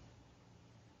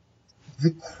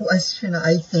 the question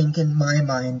I think in my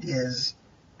mind is,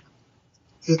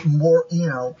 he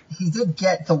did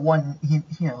get the one,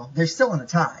 they're still in a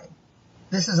tie.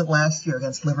 This isn't last year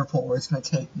against Liverpool where it's going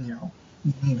to take,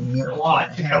 you need a miracle. A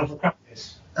lot to overcome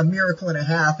this. a miracle and a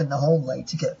half in the home leg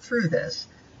to get through this.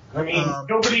 I mean,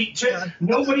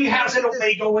 nobody has an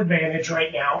away goal advantage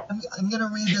right now. I'm going to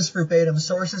read this verbatim.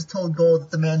 Sources told Goal that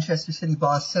the Manchester City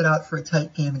boss set out for a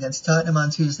tight game against Tottenham on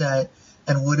Tuesday night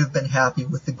and would have been happy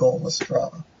with the goalless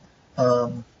draw,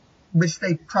 which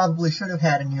they probably should have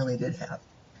had and nearly did have.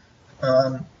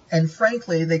 And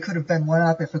frankly, they could have been one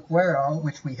up if Aguero,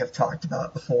 which we have talked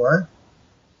about before,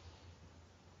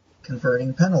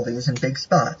 converting penalties in big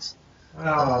spots.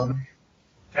 I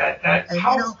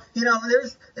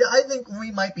think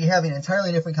we might be having an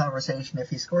entirely different conversation if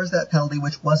he scores that penalty,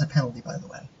 which was a penalty, by the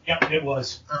way. Yep, it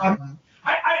was.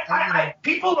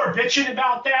 People are bitching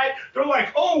about that. They're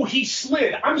like, "Oh, he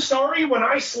slid." I'm sorry. When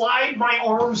I slide, my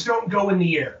arms don't go in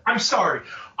the air. I'm sorry.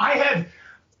 I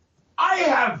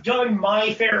have done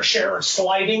my fair share of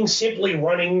sliding, simply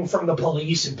running from the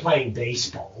police and playing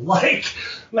baseball.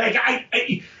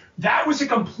 That was a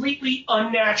completely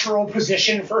unnatural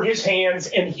position for his hands,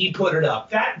 and he put it up.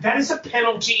 That is a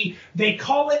penalty. They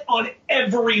call it on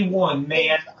everyone,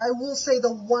 man. I will say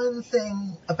the one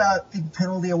thing about the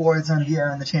penalty awards on the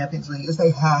air in the Champions League is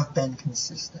they have been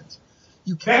consistent.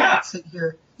 You cannot sit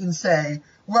here and say,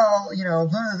 well,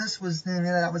 this was,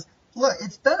 that was. Look,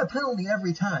 it's been a penalty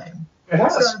every time.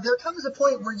 So there comes a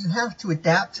point where you have to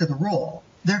adapt to the rule.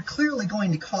 They're clearly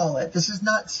going to call it. This is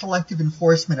not selective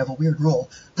enforcement of a weird rule.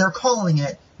 They're calling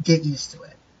it, get used to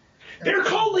it. They're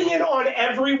calling it on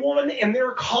everyone, and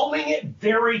they're calling it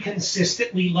very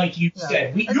consistently, like you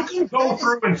said. You can go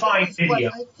through and find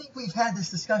video. I think we've had this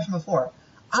discussion before.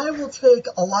 I will take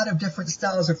a lot of different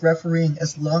styles of refereeing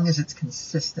as long as it's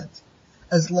consistent,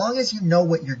 as long as you know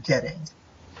what you're getting.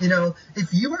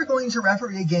 If you are going to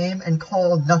referee a game and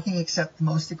call nothing except the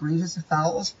most egregious of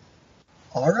fouls,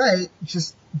 all right,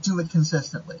 just do it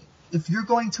consistently. If you're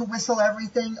going to whistle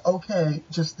everything, okay,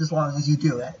 just as long as you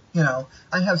do it.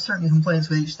 I have certain complaints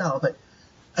with each style, but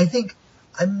I think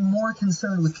I'm more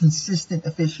concerned with consistent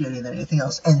officiating than anything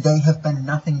else, and they have been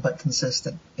nothing but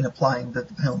consistent in applying the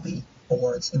penalty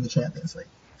awards in the Champions League.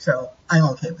 So I'm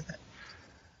okay with it.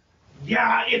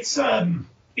 Yeah, it's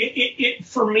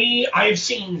for me, I've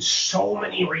seen so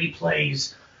many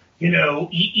replays.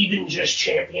 Even just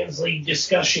Champions League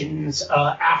discussions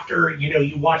after,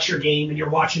 you watch your game and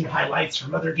you're watching highlights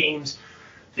from other games.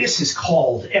 This is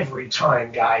called every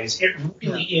time, guys. It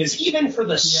really is. Even for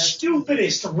the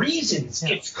stupidest reasons,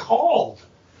 it's called.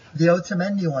 The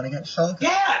Otamendi one against Schalke.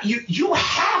 Yeah, you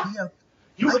have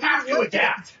to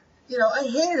adapt. I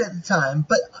hated it at the time,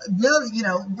 but now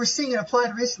that, we're seeing it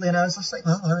applied recently, and I was just like,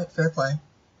 well, all right, fair play.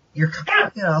 You're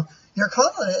calling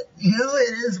it.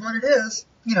 It is what it is.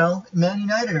 Man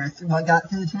United got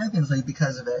through the Champions League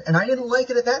because of it. And I didn't like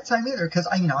it at that time either because,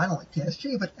 I don't like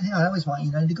PSG, but, I always want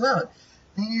United to go out.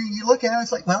 And you look at it,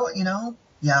 it's like, well,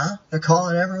 they're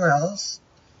calling everywhere else.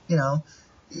 You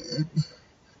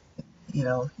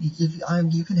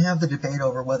can have the debate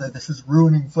over whether this is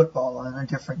ruining football on a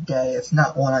different day. It's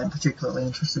not one I'm particularly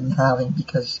interested in having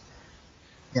because,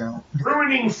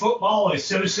 ruining football is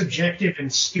so subjective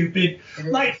and stupid.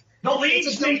 The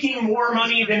league's making more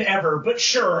money than ever, but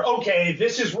sure, okay,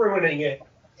 this is ruining it.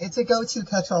 It's a go-to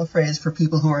catch-all phrase for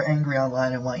people who are angry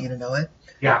online and want you to know it.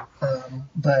 Yeah.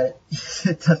 But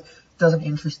it doesn't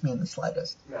interest me in the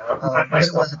slightest. No, but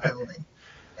it was a penalty.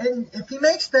 And if he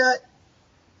makes that,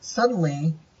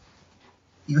 suddenly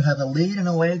you have a lead and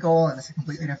away goal and it's a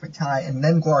completely different tie, and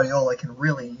then Guardiola can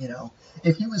really,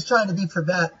 if he was trying to be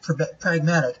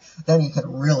pragmatic, then he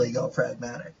can really go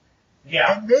pragmatic.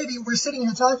 Yeah. And maybe we're sitting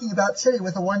here talking about City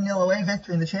with a 1-0 away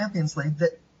victory in the Champions League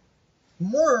that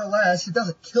more or less, it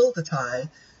doesn't kill the tie,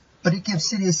 but it gives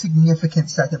City a significant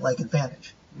second leg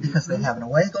advantage because they have an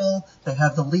away goal, they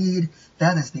have the lead.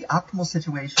 That is the optimal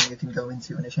situation you can go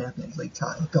into in a Champions League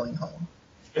tie going home.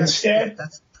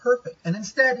 That's perfect. And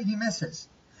instead, he misses.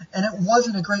 And it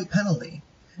wasn't a great penalty.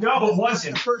 No, it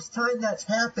wasn't. The first time that's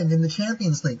happened in the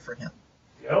Champions League for him.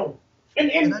 No.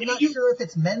 And I'm not sure if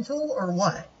it's mental or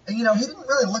what. He didn't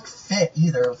really look fit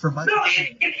either for much. No,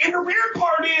 and the weird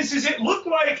part is it looked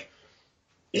like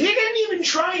he didn't even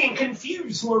try and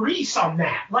confuse Lloris on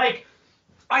that.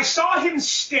 I saw him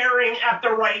staring at the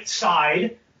right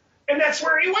side, and that's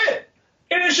where he went.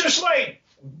 And it's just like,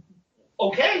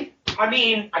 okay,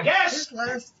 I guess.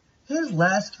 His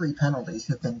last three penalties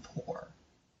have been poor.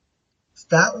 It's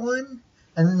that one,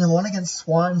 and then the one against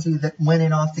Swansea that went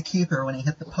in off the keeper when he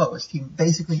hit the post. He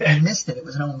missed it. It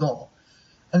was an own goal.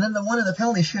 And then the one in the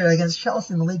penalty shootout against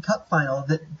Chelsea in the League Cup final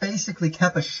that basically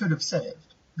Kepa should have saved,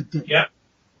 but didn't. Yeah.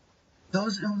 There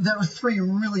were three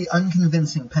really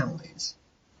unconvincing penalties.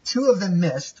 Two of them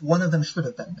missed. One of them should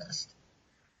have been missed.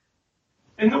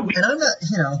 And I'm not,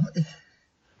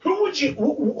 Who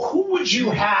would you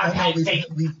have had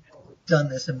taken? We've done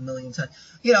this a million times.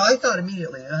 You know, I thought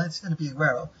immediately, it's going to be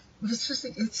Aguero.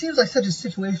 It seems like such a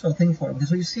situational thing for him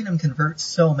because we've seen him convert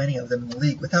so many of them in the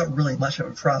league without really much of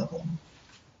a problem.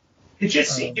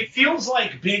 It feels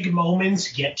like big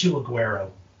moments get to Aguero.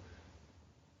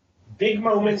 Big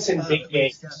moments and big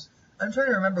games. Yeah. I'm trying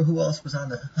to remember who else was on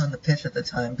the pitch at the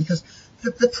time because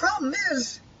the problem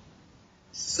is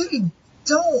City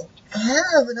don't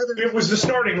have another. It was the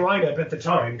starting lineup at the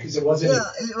time because it wasn't.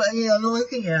 Yeah. I'm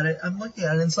looking at it. And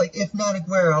it's like if not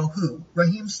Aguero, who?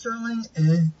 Raheem Sterling.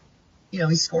 You know,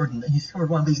 he scored one,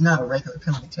 but he's not a regular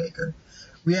penalty taker.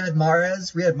 Riyad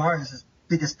Mahrez's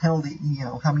biggest penalty. You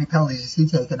know, how many penalties has he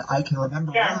taken? I can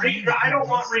remember. Yeah, I don't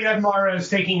want Riyad Mahrez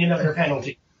taking another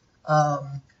penalty.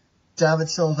 David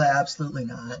Silva, absolutely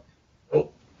not. Oh.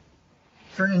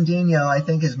 Fernandinho, I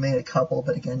think, has made a couple,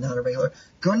 but again, not a regular.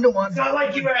 Gundogan. It's not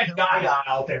like you had Gaia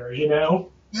out there, you know?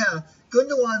 Yeah,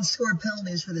 Gundogan scored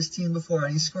penalties for this team before,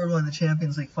 and he scored one in the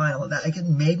Champions League final.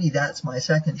 Maybe that's my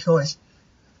second choice,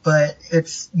 but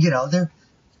it's, you know,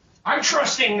 I'm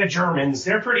trusting the Germans.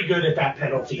 They're pretty good at that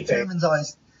penalty thing.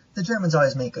 The Germans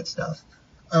always make good stuff.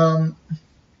 The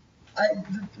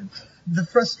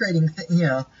frustrating thing, you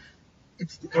know,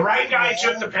 it's the right guy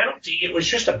took the penalty. It was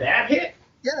just a bad hit.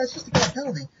 Yeah, it's just a bad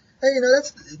penalty. Hey,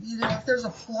 if there's a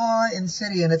flaw in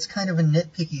City, and it's kind of a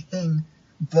nitpicky thing,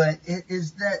 but it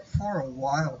is that for a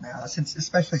while now,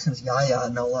 especially since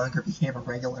Yaya no longer became a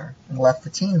regular and left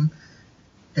the team,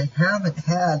 they haven't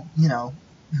had, you know,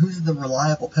 who's the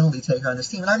reliable penalty taker on this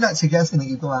team. And I'm not suggesting that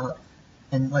you go out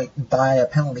and, like, buy a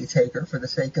penalty taker for the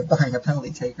sake of buying a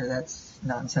penalty taker. That's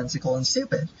nonsensical and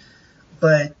stupid.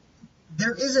 But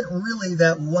there isn't really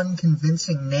that one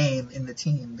convincing name in the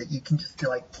team that you can just,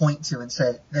 like, point to and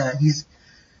say, yeah, he's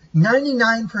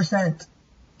 99%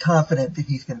 confident that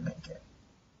he's going to make it.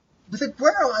 With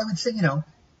Aguero, I would say, you know,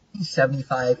 he's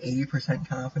 75, 80%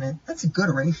 confident. That's a good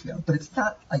ratio, but it's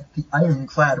not like the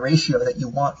ironclad ratio that you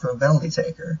want for a penalty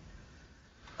taker.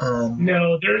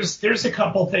 No, there's a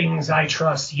couple things I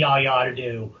trust Yaya to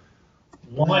do.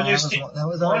 One is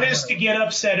to get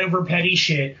upset over petty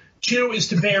shit. Two is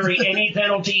to bury any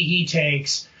penalty he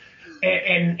takes.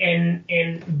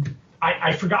 And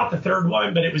I forgot the third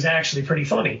one, but it was actually pretty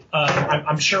funny.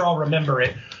 I'm sure I'll remember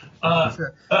it.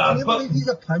 Sure. Can you believe he's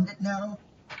a pundit now?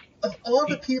 Of all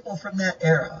the people from that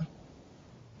era,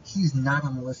 he's not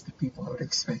on the list of people I would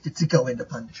expect it to go into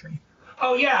punditry.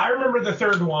 Oh, yeah, I remember the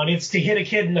third one. It's to hit a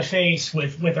kid in the face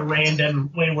with a random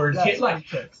wayward kid. Like,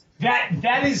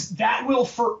 that will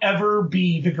forever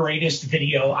be the greatest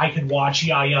video. I could watch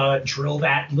Yaya drill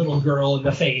that little girl in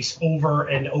the face over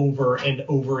and over and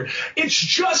over. It's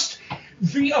just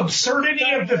the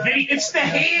absurdity of the video. It's the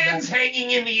hands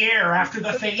hanging in the air after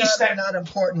the face. That's not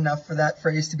important enough for that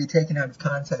phrase to be taken out of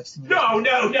context. No.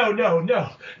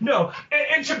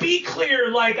 And to be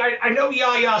clear, like, I know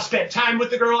Yaya spent time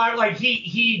with the girl. Like,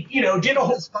 he you know, did a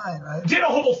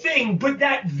whole thing. But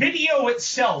that video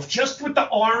itself, just with the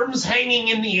arms hanging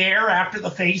in the air after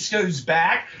the face goes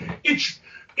back, it's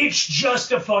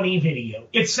just a funny video.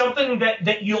 It's something that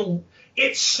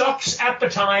it sucks at the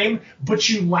time, but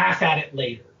you laugh at it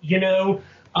later, you know?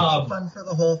 It's fun for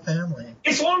the whole family.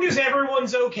 As long as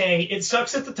everyone's okay, it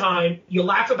sucks at the time, you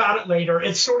laugh about it later.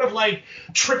 It's sort of like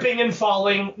tripping and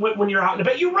falling when you're out and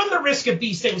about. You run the risk of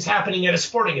these things happening at a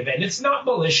sporting event. It's not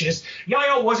malicious.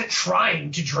 Yaya wasn't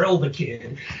trying to drill the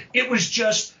kid. It was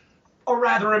just a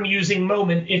rather amusing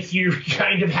moment if you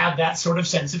kind of have that sort of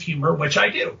sense of humor, which I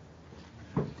do.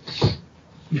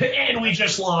 And we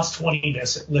just lost 20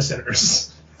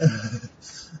 listeners.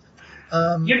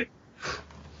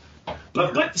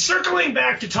 But circling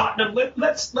back to Tottenham,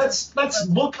 let's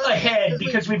look ahead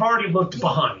because we've already looked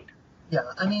behind. Yeah,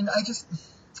 I mean,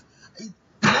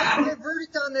 my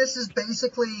verdict on this is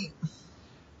basically,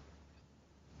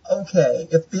 okay,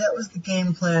 if that was the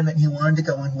game plan that you wanted to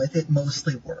go in with, it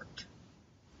mostly worked.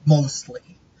 Mostly.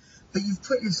 But you've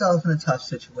put yourself in a tough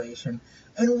situation.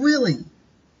 And really,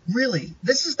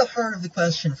 this is the heart of the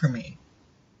question for me.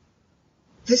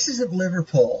 This isn't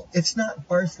Liverpool. It's not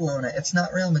Barcelona. It's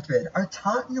not Real Madrid. Are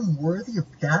Tottenham worthy of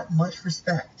that much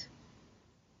respect?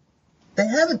 They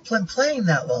haven't been playing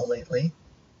that well lately.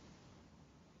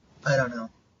 I don't know.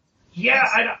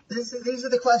 Yeah, These are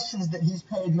the questions that he's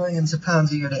paid millions of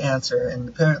pounds a year to answer, and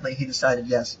apparently he decided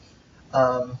yes.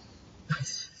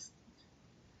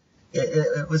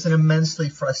 It was an immensely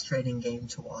frustrating game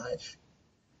to watch.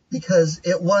 Because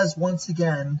it was, once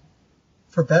again,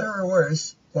 for better or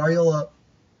worse, Guardiola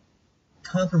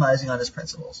compromising on his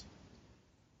principles.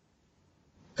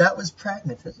 That was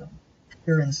pragmatism,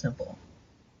 pure and simple.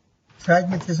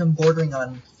 Pragmatism bordering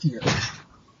on fear.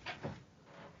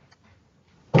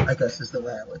 I guess is the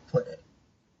way I would put it.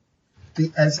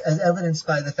 As evidenced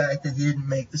by the fact that he didn't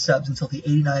make the subs until the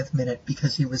 89th minute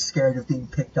because he was scared of being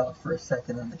picked off for a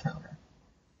second on the counter.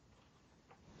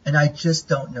 And I just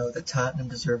don't know that Tottenham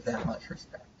deserve that much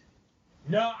respect.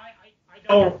 No, I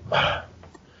don't.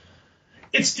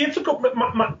 It's difficult.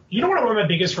 You know what one of my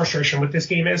biggest frustration with this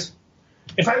game is?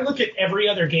 If I look at every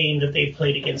other game that they've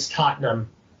played against Tottenham,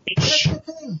 that's the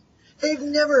thing. They've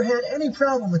never had any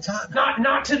problem with Tottenham.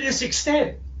 Not to this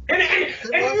extent. And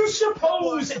you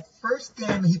suppose the first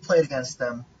game he played against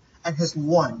them and has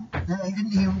won.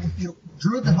 He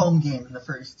drew the home game in the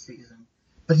first season,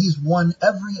 but he's won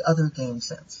every other game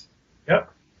since.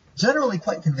 Yep. Generally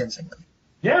quite convincingly.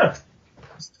 Yeah.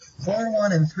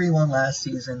 4-1 and 3-1 last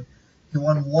season. He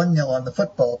won 1-0 on the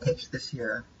football pitch this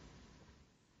year.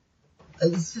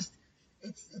 It's just,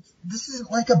 this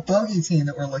isn't like a bogey team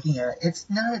that we're looking at. It's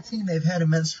not a team they've had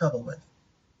immense trouble with.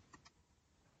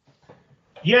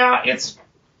 Yeah,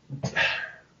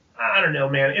 I don't know,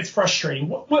 man. It's frustrating.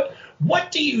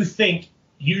 What do you think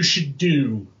you should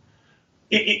do?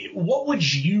 What would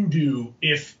you do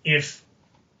if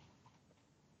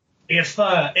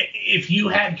you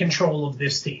had control of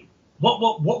this team?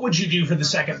 What would you do for the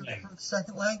second leg? For the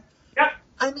second leg? Yeah.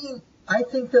 I mean, I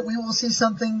think that we will see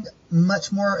something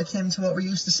much more akin to what we're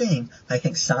used to seeing. I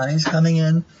think Sané's coming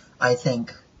in. I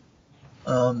think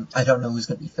I don't know who's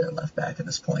going to be fit at left back at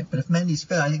this point, but if Mendy's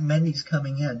fit, I think Mendy's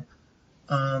coming in.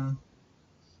 I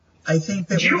think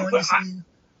that we're going to see.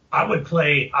 I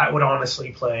would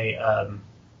honestly play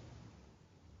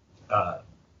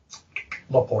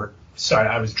Laporte. Sorry,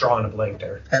 I was drawing a blank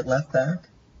there. At left back?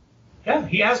 Yeah,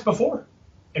 he has before,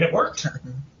 and it worked.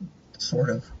 Sort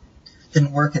of.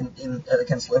 Didn't work in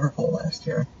against Liverpool last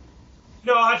year.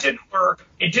 No, it didn't work.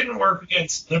 It didn't work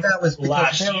against Liverpool that was because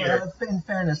last year. In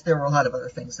fairness, there were a lot of other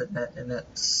things in that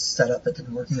setup that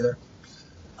didn't work either.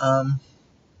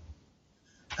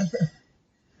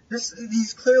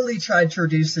 He's clearly tried to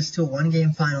reduce this to a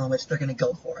one-game final in which they're going to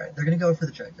go for it. They're going to go for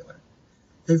the jugular.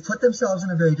 They've put themselves in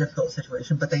a very difficult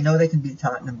situation, but they know they can beat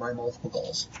Tottenham by multiple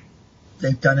goals.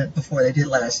 They've done it before. They did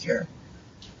last year.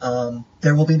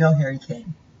 There will be no Harry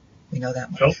Kane. We know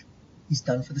that much. Nope. He's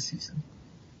done for the season.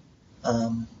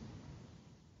 I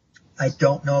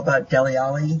don't know about Dele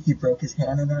Alli. He broke his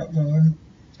hand in that game.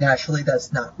 Naturally,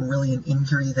 that's not really an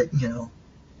injury that,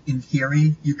 in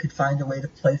theory, you could find a way to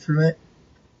play through it.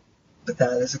 But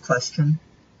that is a question.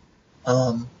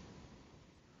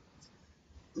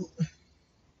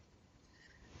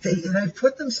 They've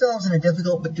put themselves in a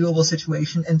difficult but doable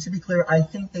situation, and to be clear, I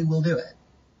think they will do it.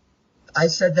 I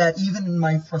said that even in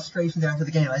my frustrations after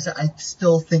the game. I said I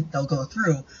still think they'll go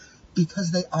through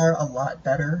because they are a lot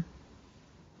better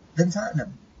than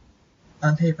Tottenham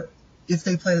on paper if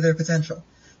they play to their potential.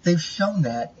 They've shown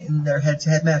that in their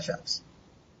head-to-head matchups.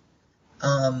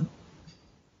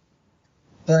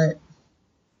 But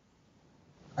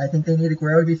I think they need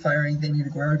Aguero to be firing. They need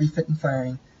Aguero to be fit and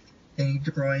firing. They need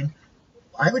De Bruyne.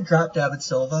 I would drop David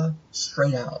Silva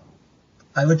straight out.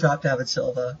 I would drop David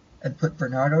Silva and put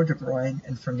Bernardo, De Bruyne,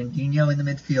 and Fernandinho in the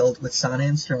midfield with Sané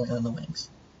and Sterling on the wings.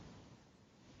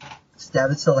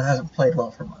 David Silva hasn't played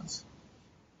well for months.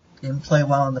 He didn't play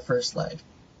well in the first leg.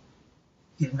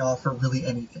 He didn't offer really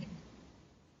anything.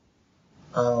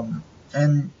 And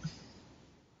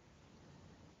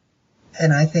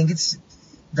I think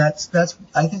that's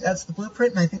the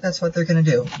blueprint, and I think that's what they're going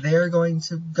to do. They are going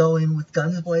to go in with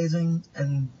guns blazing,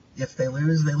 and if they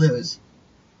lose, they lose.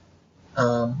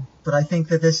 But I think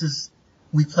that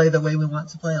we play the way we want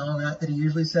to play, all that he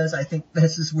usually says. I think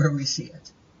this is where we see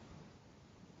it.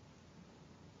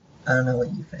 I don't know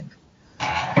what you think.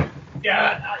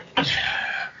 Yeah,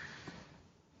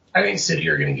 I think City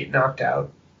are going to get knocked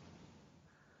out.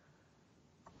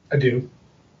 I do.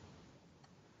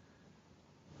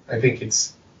 I think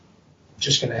it's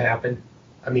just going to happen.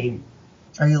 I mean...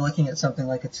 Are you looking at something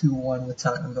like a 2-1 with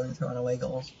Tottenham going through on away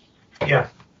goals? Yeah.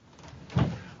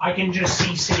 I can just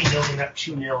see City building up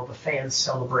 2-0, the fans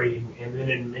celebrating, and then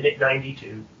in minute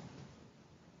 92...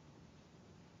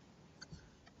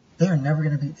 They are never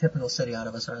going to beat typical City out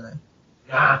of us, are they?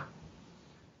 Nah.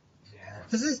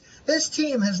 Because this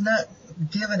team has not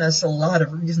given us a lot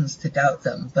of reasons to doubt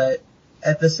them, but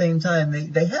at the same time,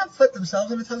 they have put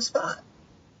themselves in a tough spot.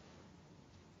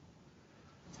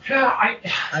 Yeah,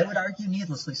 I would argue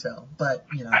needlessly so, but,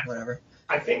 whatever.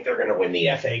 I think they're going to win the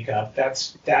FA Cup.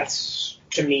 That's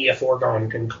to me, a foregone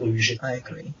conclusion. I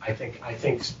agree. I think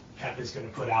Pep is going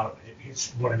to put out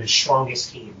one of his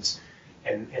strongest teams,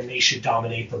 and they should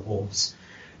dominate the Wolves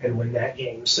and win that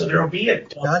game. So there will be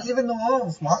not even the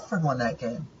Wolves. Watford won that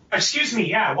game. Excuse me,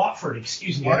 yeah, Watford.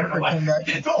 Excuse me, I don't know why.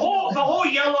 The whole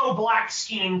yellow-black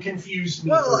scheme confused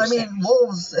me. Well, I mean,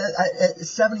 Wolves at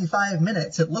 75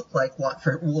 minutes, it looked like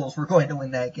Wolves were going to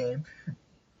win that game.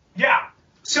 Yeah.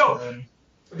 So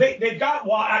they've got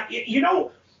as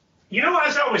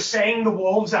I was saying the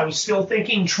Wolves, I was still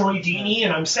thinking Troy Deeney,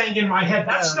 and I'm saying in my head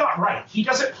that's not right. He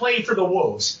doesn't play for the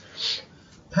Wolves.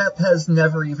 Pep has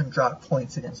never even dropped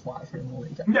points against Watford in the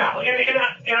league. No, and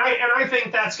I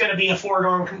think that's going to be a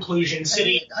foregone conclusion.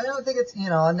 City. I don't think it's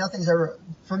nothing's ever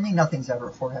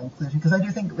a foregone conclusion because I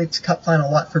do think it's cup final.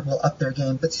 Watford will up their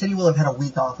game, but City will have had a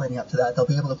week off leading up to that. They'll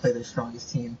be able to play their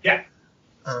strongest team. Yeah.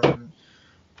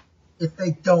 If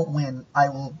they don't win, I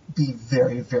will be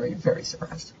very, very, very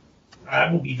surprised.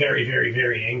 I will be very, very,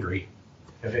 very angry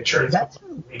if it turns out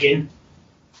again.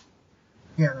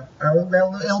 Yeah,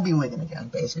 it'll be Wigan again,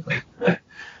 basically. I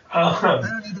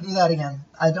don't need to do that again.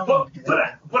 I don't need to do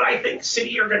that. But I think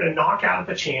City are going to knock out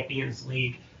the Champions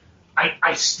League.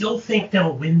 I still think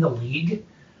they'll win the league,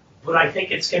 but I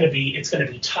think it's going to be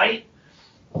tight.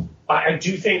 I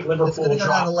do think Liverpool it's going to go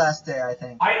down the last day. I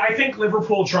think. I think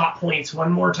Liverpool drop points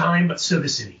one more time, but so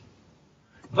does City.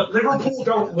 But Liverpool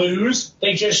don't lose;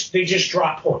 they just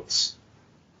drop points,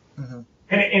 and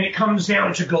it comes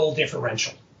down to goal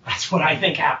differential. That's what I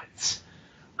think happens.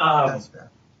 That's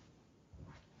fair.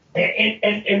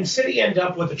 And City end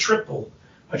up with a treble,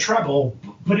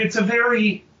 but it's a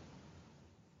very...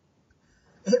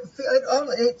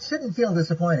 It shouldn't feel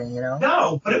disappointing,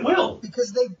 No, but it will.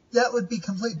 Because that would be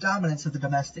complete dominance of the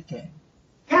domestic game.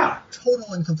 Yeah.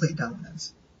 Total and complete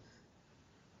dominance.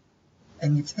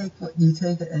 And you take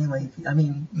it anyway. I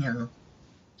mean,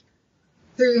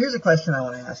 Here's a question I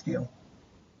want to ask you.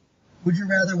 Would you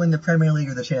rather win the Premier League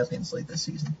or the Champions League this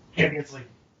season? Champions League.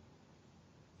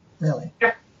 Really?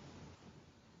 Yeah.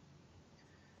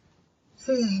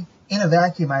 See, in a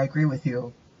vacuum, I agree with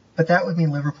you, but that would mean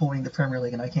Liverpool winning the Premier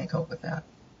League, and I can't cope with that.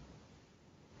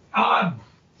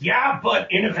 Yeah,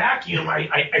 but in a vacuum,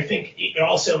 I think it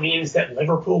also means that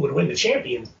Liverpool would win the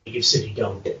Champions League if City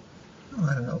don't. Oh,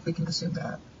 I don't know if we can assume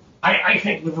that. I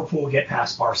think Liverpool will get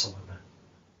past Barcelona.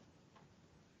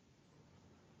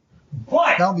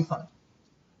 But that'll be fun.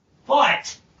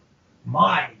 But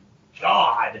my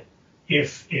God,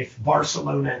 if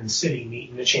Barcelona and City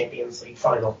meet in the Champions League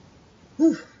final,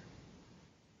 that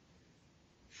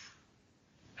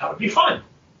would be fun.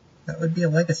 That would be a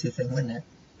legacy thing, wouldn't it?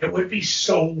 It would be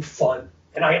so fun.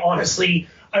 And I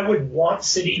would want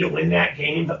City to win that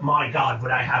game, but my God,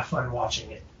 would I have fun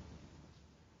watching it.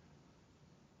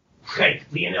 Like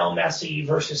Lionel Messi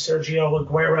versus Sergio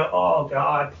Aguero. Oh,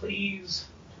 God, please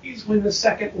win the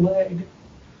second leg.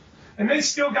 And they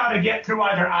still got to get through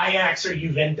either Ajax or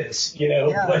Juventus,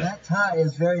 Yeah, but that tie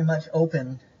is very much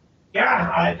open.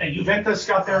 Yeah, Juventus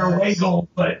got their away goal,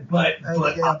 but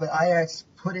Ajax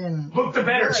looked the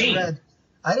better team.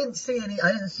 I didn't see any of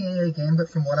the game, but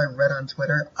from what I read on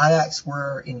Twitter, Ajax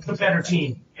were in control. The better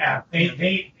team. Yeah,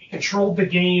 they controlled the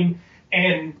game,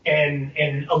 and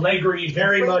Allegri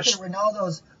very much.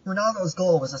 Ronaldo's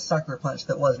goal was a sucker punch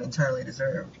that wasn't entirely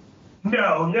deserved.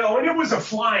 No, and it was a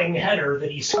flying header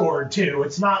that he scored too.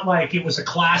 It's not like it was a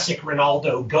classic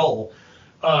Ronaldo goal.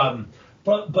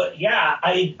 But yeah,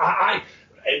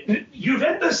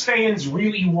 Juventus fans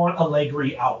really want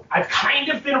Allegri out. I've kind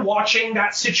of been watching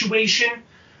that situation,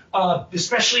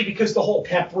 especially because the whole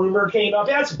Pep rumor came up.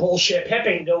 That's bullshit. Pep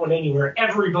ain't going anywhere.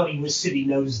 Everybody with City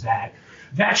knows that.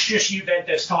 That's just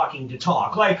Juventus talking to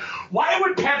talk. Like, why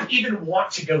would Pep even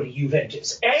want to go to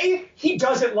Juventus? A, he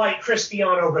doesn't like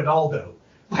Cristiano Ronaldo.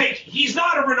 Like, he's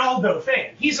not a Ronaldo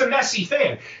fan. He's a Messi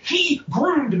fan. He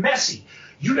groomed Messi.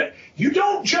 You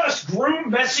don't just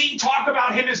groom Messi, talk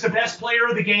about him as the best player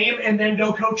of the game, and then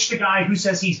go coach the guy who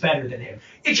says he's better than him.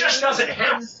 It just doesn't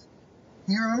happen.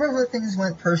 You remember how things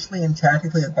went personally and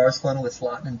tactically at Barcelona with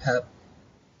Zlatan and Pep?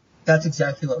 That's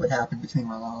exactly what would happen between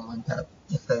Ronaldo and Pep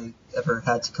if they ever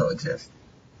had to coexist.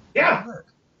 Yeah.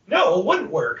 No, it wouldn't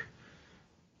work.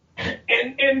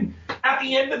 And at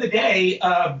the end of the day,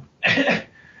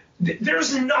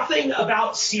 there's nothing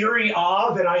about Serie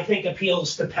A that I think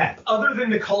appeals to Pep, other than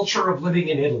the culture of living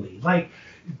in Italy. Like,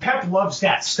 Pep loves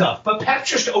that stuff. But Pep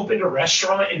just opened a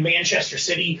restaurant in Manchester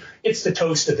City. It's the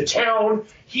toast of the town.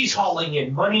 He's hauling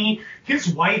in money.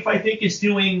 His wife, I think, is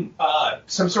doing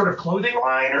some sort of clothing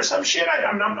line or some shit.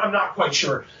 I'm not quite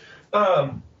sure.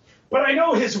 But I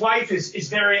know his wife is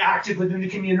very active within the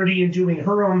community and doing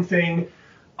her own thing.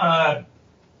 What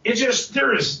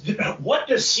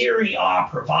does Serie A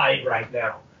provide right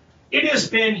now? It has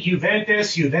been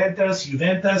Juventus.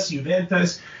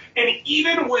 And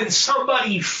even when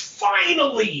somebody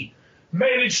finally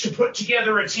managed to put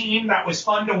together a team that was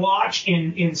fun to watch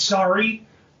in Sarri.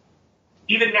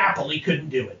 Even Napoli couldn't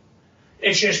do it.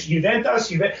 It's just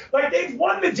Juventus. Like, they've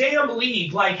won the damn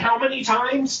league, like, how many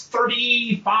times?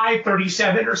 35,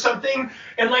 37 or something?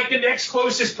 And, like, the next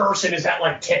closest person is at,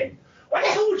 like, 10. Why the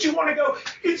hell would you want to go?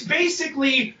 It's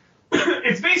basically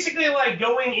like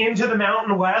going into the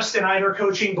Mountain West and either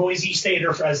coaching Boise State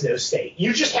or Fresno State.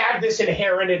 You just have this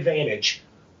inherent advantage.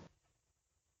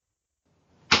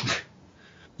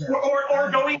 Yeah. Or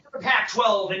going to the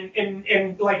Pac-12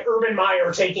 and like Urban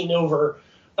Meyer taking over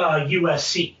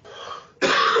USC.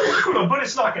 But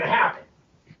it's not going to happen.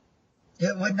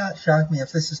 It would not shock me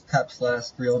if this is Pep's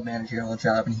last real managerial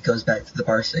job and he goes back to the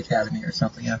Barca Academy or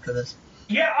something after this.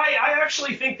 Yeah, I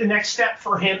actually think the next step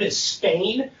for him is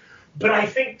Spain, but I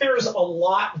think there's a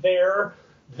lot there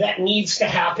that needs to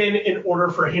happen in order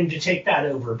for him to take that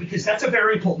over, because that's a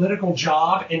very political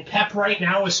job, and Pep right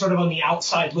now is sort of on the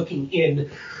outside looking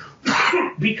in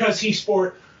because he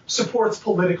supports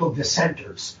political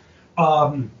dissenters.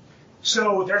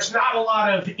 So there's not a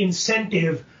lot of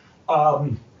incentive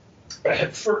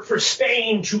for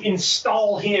Spain to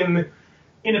install him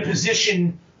in a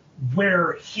position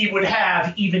where he would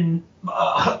have even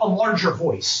a larger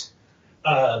voice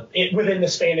within the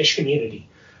Spanish community.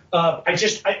 I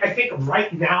think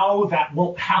right now that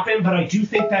won't happen, but I do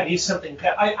think that is something.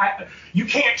 You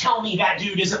can't tell me that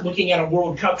dude isn't looking at a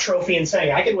World Cup trophy and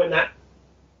saying, I can win that.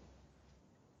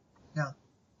 No.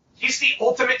 He's the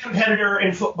ultimate competitor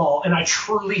in football, and I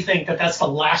truly think that that's the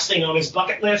last thing on his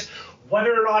bucket list.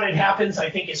 Whether or not it happens,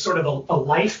 I think is sort of a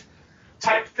life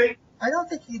type thing. I don't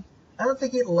think he'd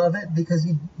love it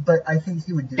but I think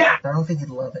he would do it. I don't think he'd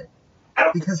love it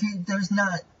because there's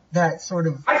not that sort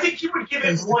of I think he would give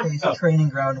it face-to-face training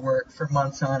ground work for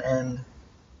months on end.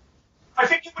 I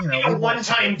think it would be a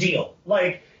one-time deal.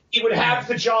 Like, he would have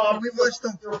the job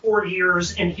for 4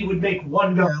 years, and he would make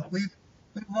one go. Yeah, we've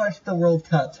watched the World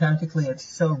Cup. Tactically, it's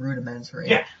so rudimentary.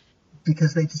 Yeah.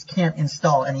 Because they just can't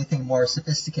install anything more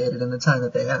sophisticated in the time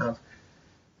that they have.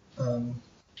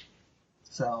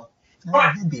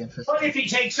 He'd be interesting. But if he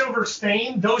takes over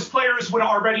Spain, those players would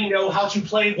already know how to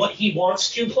play what he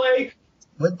wants to play.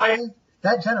 Would they?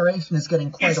 That generation is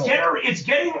getting quite old. It's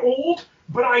getting old,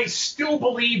 but I still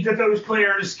believe that those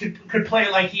players could play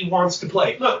like he wants to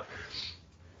play. Look,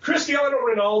 Cristiano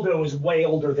Ronaldo is way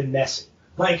older than Messi.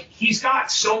 Like, he's got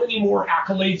so many more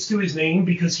accolades to his name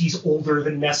because he's older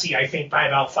than Messi, I think, by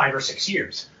about 5 or 6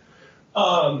 years.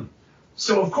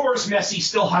 So, of course, Messi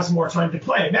still has more time to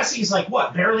play. Messi's like,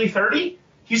 what, barely 30?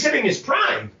 He's hitting his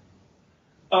prime.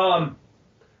 Sergio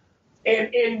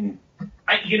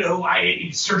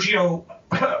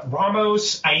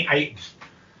Ramos,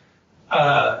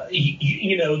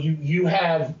 you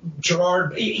have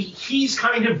Gerard. He's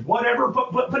kind of whatever,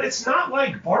 but it's not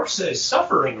like Barca is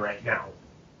suffering right now.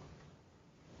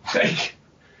 Like,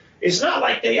 it's not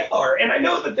like they are. And I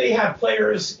know that they have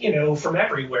players, from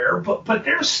everywhere, but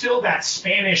there's still that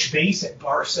Spanish base at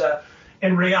Barca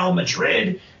and Real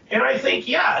Madrid. And I think,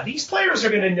 these players are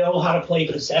going to know how to play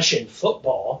possession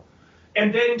football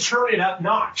and then turn it up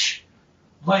notch.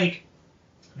 Like,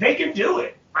 they can do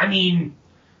it. I mean,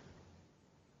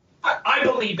 I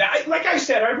believe that. Like I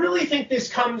said, I really think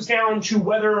this comes down to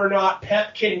whether or not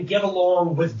Pep can get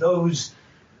along with those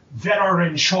that are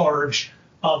in charge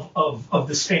of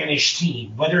the Spanish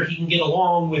team, whether he can get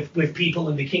along with people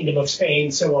in the Kingdom of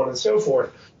Spain, so on and so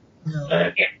forth.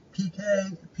 No,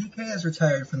 Piqué is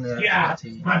retired from the team. Yeah,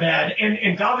 my bad.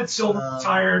 And David Silva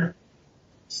retired.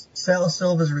 Sal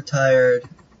Silva's retired.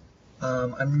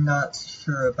 I'm not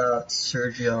sure about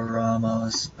Sergio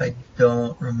Ramos. I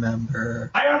don't remember.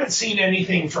 I haven't seen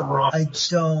anything from Ramos. I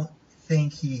don't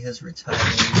think he has retired.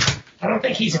 I don't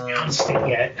think he's announced it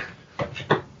yet.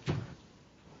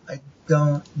 I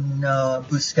don't know.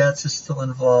 Busquets is still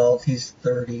involved. He's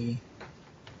 30.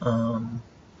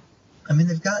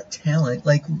 They've got talent.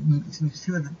 Like, two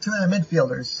of the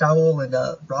midfielders, Saul and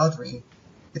Rodri.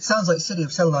 It sounds like City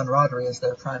have settled on Rodri as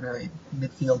their primary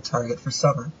midfield target for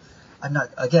summer. I'm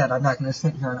not going to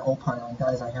sit here and opine on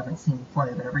guys I haven't seen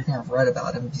play, but everything I've read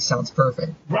about him, he sounds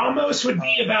perfect. Ramos would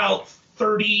be about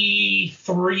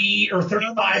 33 or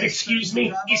 35, excuse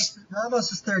me.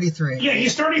 Ramos is 33. Yeah,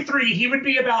 he's 33. He would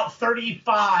be about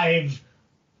 35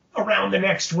 around the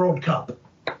next World Cup.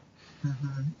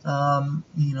 Mm-hmm. I'm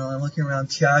looking around.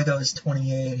 Thiago is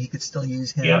 28. He could still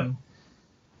use him. Yep.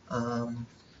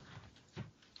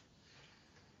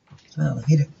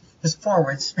 His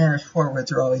forwards, Spanish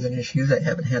forwards, are always an issue. They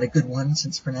haven't had a good one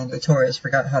since Fernando Torres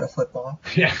forgot how to football.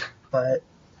 Yeah. But,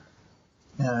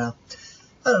 I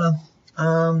don't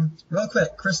know. Real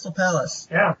quick, Crystal Palace.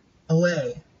 Yeah.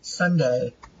 Away,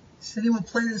 Sunday, City will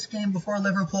play this game before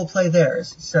Liverpool play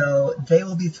theirs, so they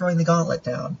will be throwing the gauntlet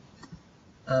down.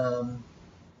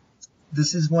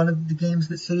 This is one of the games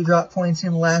that City dropped points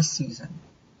in last season,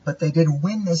 but they did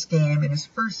win this game in his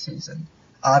first season.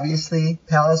 Obviously,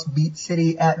 Palace beat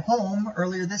City at home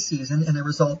earlier this season in a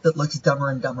result that looks dumber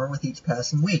and dumber with each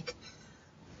passing week.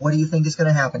 What do you think is going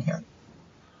to happen here?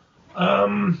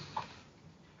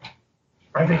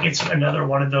 I think it's another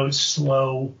one of those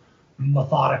slow,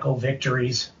 methodical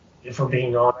victories, if we're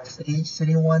being honest.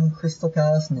 City won, Crystal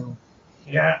Palace nil.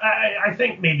 Yeah, I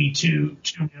think maybe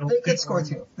 2-0. They could score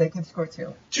two.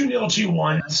 2-0,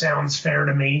 2-1 sounds fair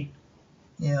to me.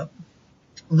 Yeah.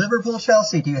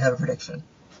 Liverpool-Chelsea, do you have a prediction?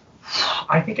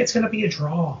 I think it's going to be a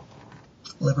draw.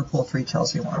 Liverpool 3,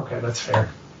 Chelsea 1. Okay, that's fair.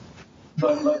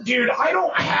 But look, dude, I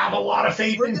don't have a lot of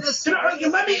faith in this.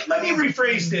 Let me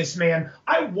rephrase this, man.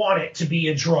 I want it to be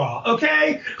a draw,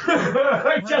 okay?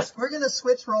 We're going to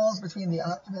switch roles between the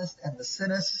optimist and the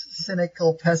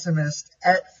cynical pessimist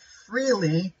at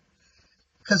freely.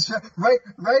 Because right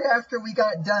after we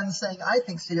got done saying, I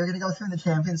think City are going to go through in the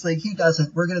Champions League, he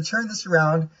doesn't. We're going to turn this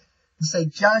around and say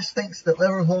Josh thinks that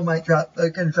Liverpool might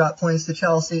going to drop points to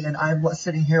Chelsea, and I'm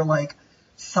sitting here like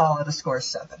Salah to score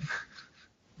 7.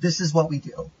 This is what we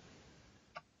do.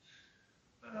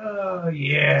 Oh,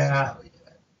 yeah.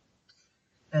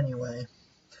 Anyway.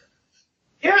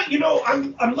 Yeah,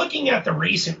 I'm looking at the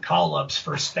recent call-ups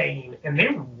for Spain, and they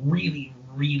really,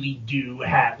 really do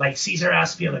have, like Cesar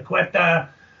Azpilicueta,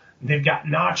 they've got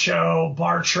Nacho,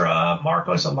 Bartra,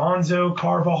 Marcos Alonso,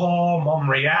 Carvajal,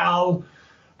 Monreal,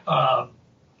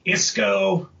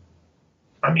 Isco.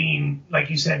 I mean, like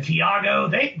you said,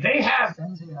 Thiago. They have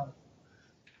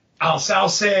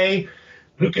Alsalce,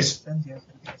 Lucas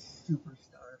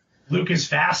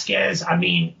Vasquez. I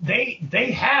mean,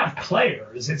 they have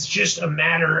players. It's just a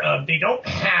matter of they don't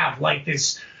have like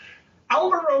this.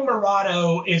 Alvaro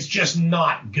Morata is just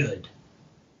not good.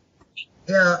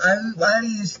 Yeah, I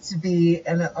used to be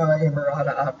a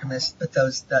Morata optimist, but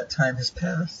that time has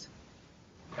passed.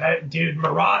 Dude,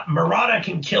 Morata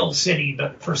can kill City,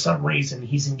 but for some reason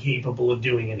he's incapable of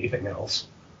doing anything else.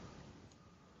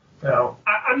 So,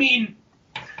 I mean,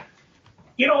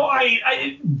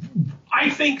 I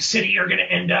think City are going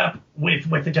to end up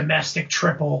with a domestic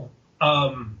triple,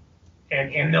 and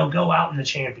they'll go out in the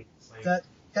Champions League.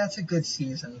 That's a good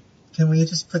season. Can we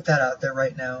just put that out there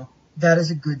right now? That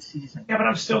is a good season. Yeah, but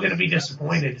I'm still going to be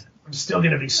disappointed. I'm still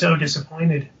going to be so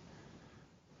disappointed.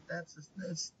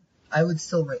 I would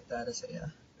still rate that as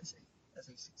a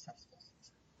successful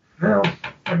season. Well,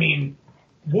 I mean,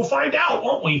 we'll find out,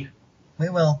 won't we? We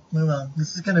will.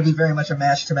 This is going to be very much a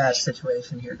match-to-match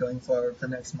situation here going forward for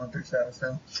the next month or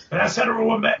so. But that's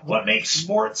what makes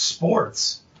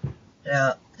sports.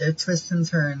 Yeah, it twists and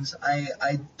turns.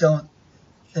 I don't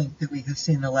think that we have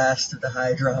seen the last of the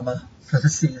high drama for the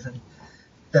season.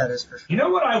 That is for sure. You know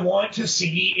what I want to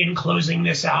see in closing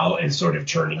this out and sort of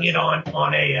turning it on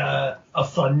a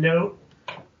fun note?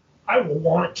 I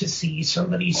want to see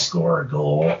somebody score a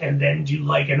goal and then do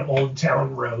like an Old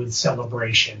Town Road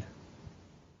celebration.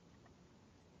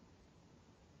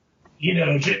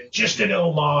 Just an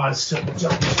homage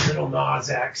to Lil Nas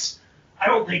X. I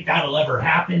don't think that'll ever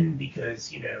happen because,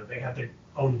 they have their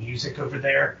own music over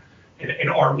there. And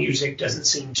our music doesn't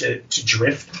seem to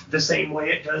drift the same way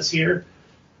it does here.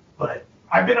 But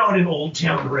I've been on an Old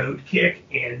Town Road kick,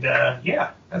 and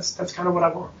yeah, that's kind of what I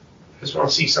want. I just want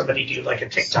to see somebody do like a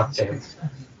TikTok dance.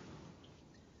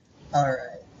 All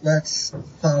right, let's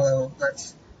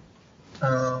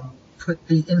put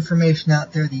the information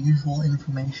out there, the usual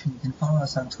information. You can follow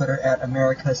us on Twitter at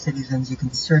American Cityzens. You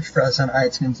can search for us on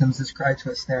iTunes and subscribe to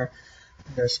us there.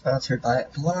 We are sponsored by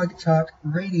Blog Talk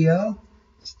Radio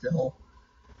still.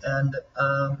 And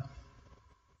yeah,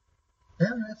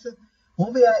 that's it.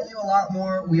 We'll be at you a lot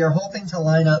more. We are hoping to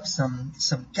line up some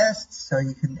guests so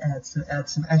you can add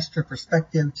some extra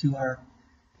perspective to our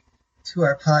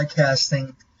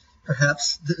podcasting.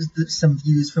 Perhaps some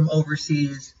views from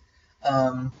overseas.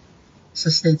 So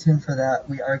stay tuned for that.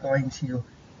 We are going to,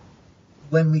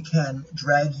 when we can,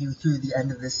 drag you through the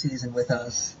end of this season with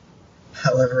us,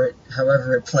 however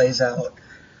it plays out.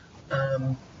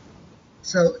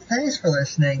 So thanks for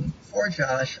listening. For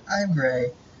Josh, I'm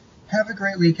Gray. Have a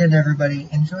great weekend, everybody.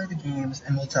 Enjoy the games,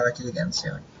 and we'll talk to you again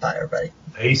soon. Bye, everybody.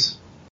 Peace.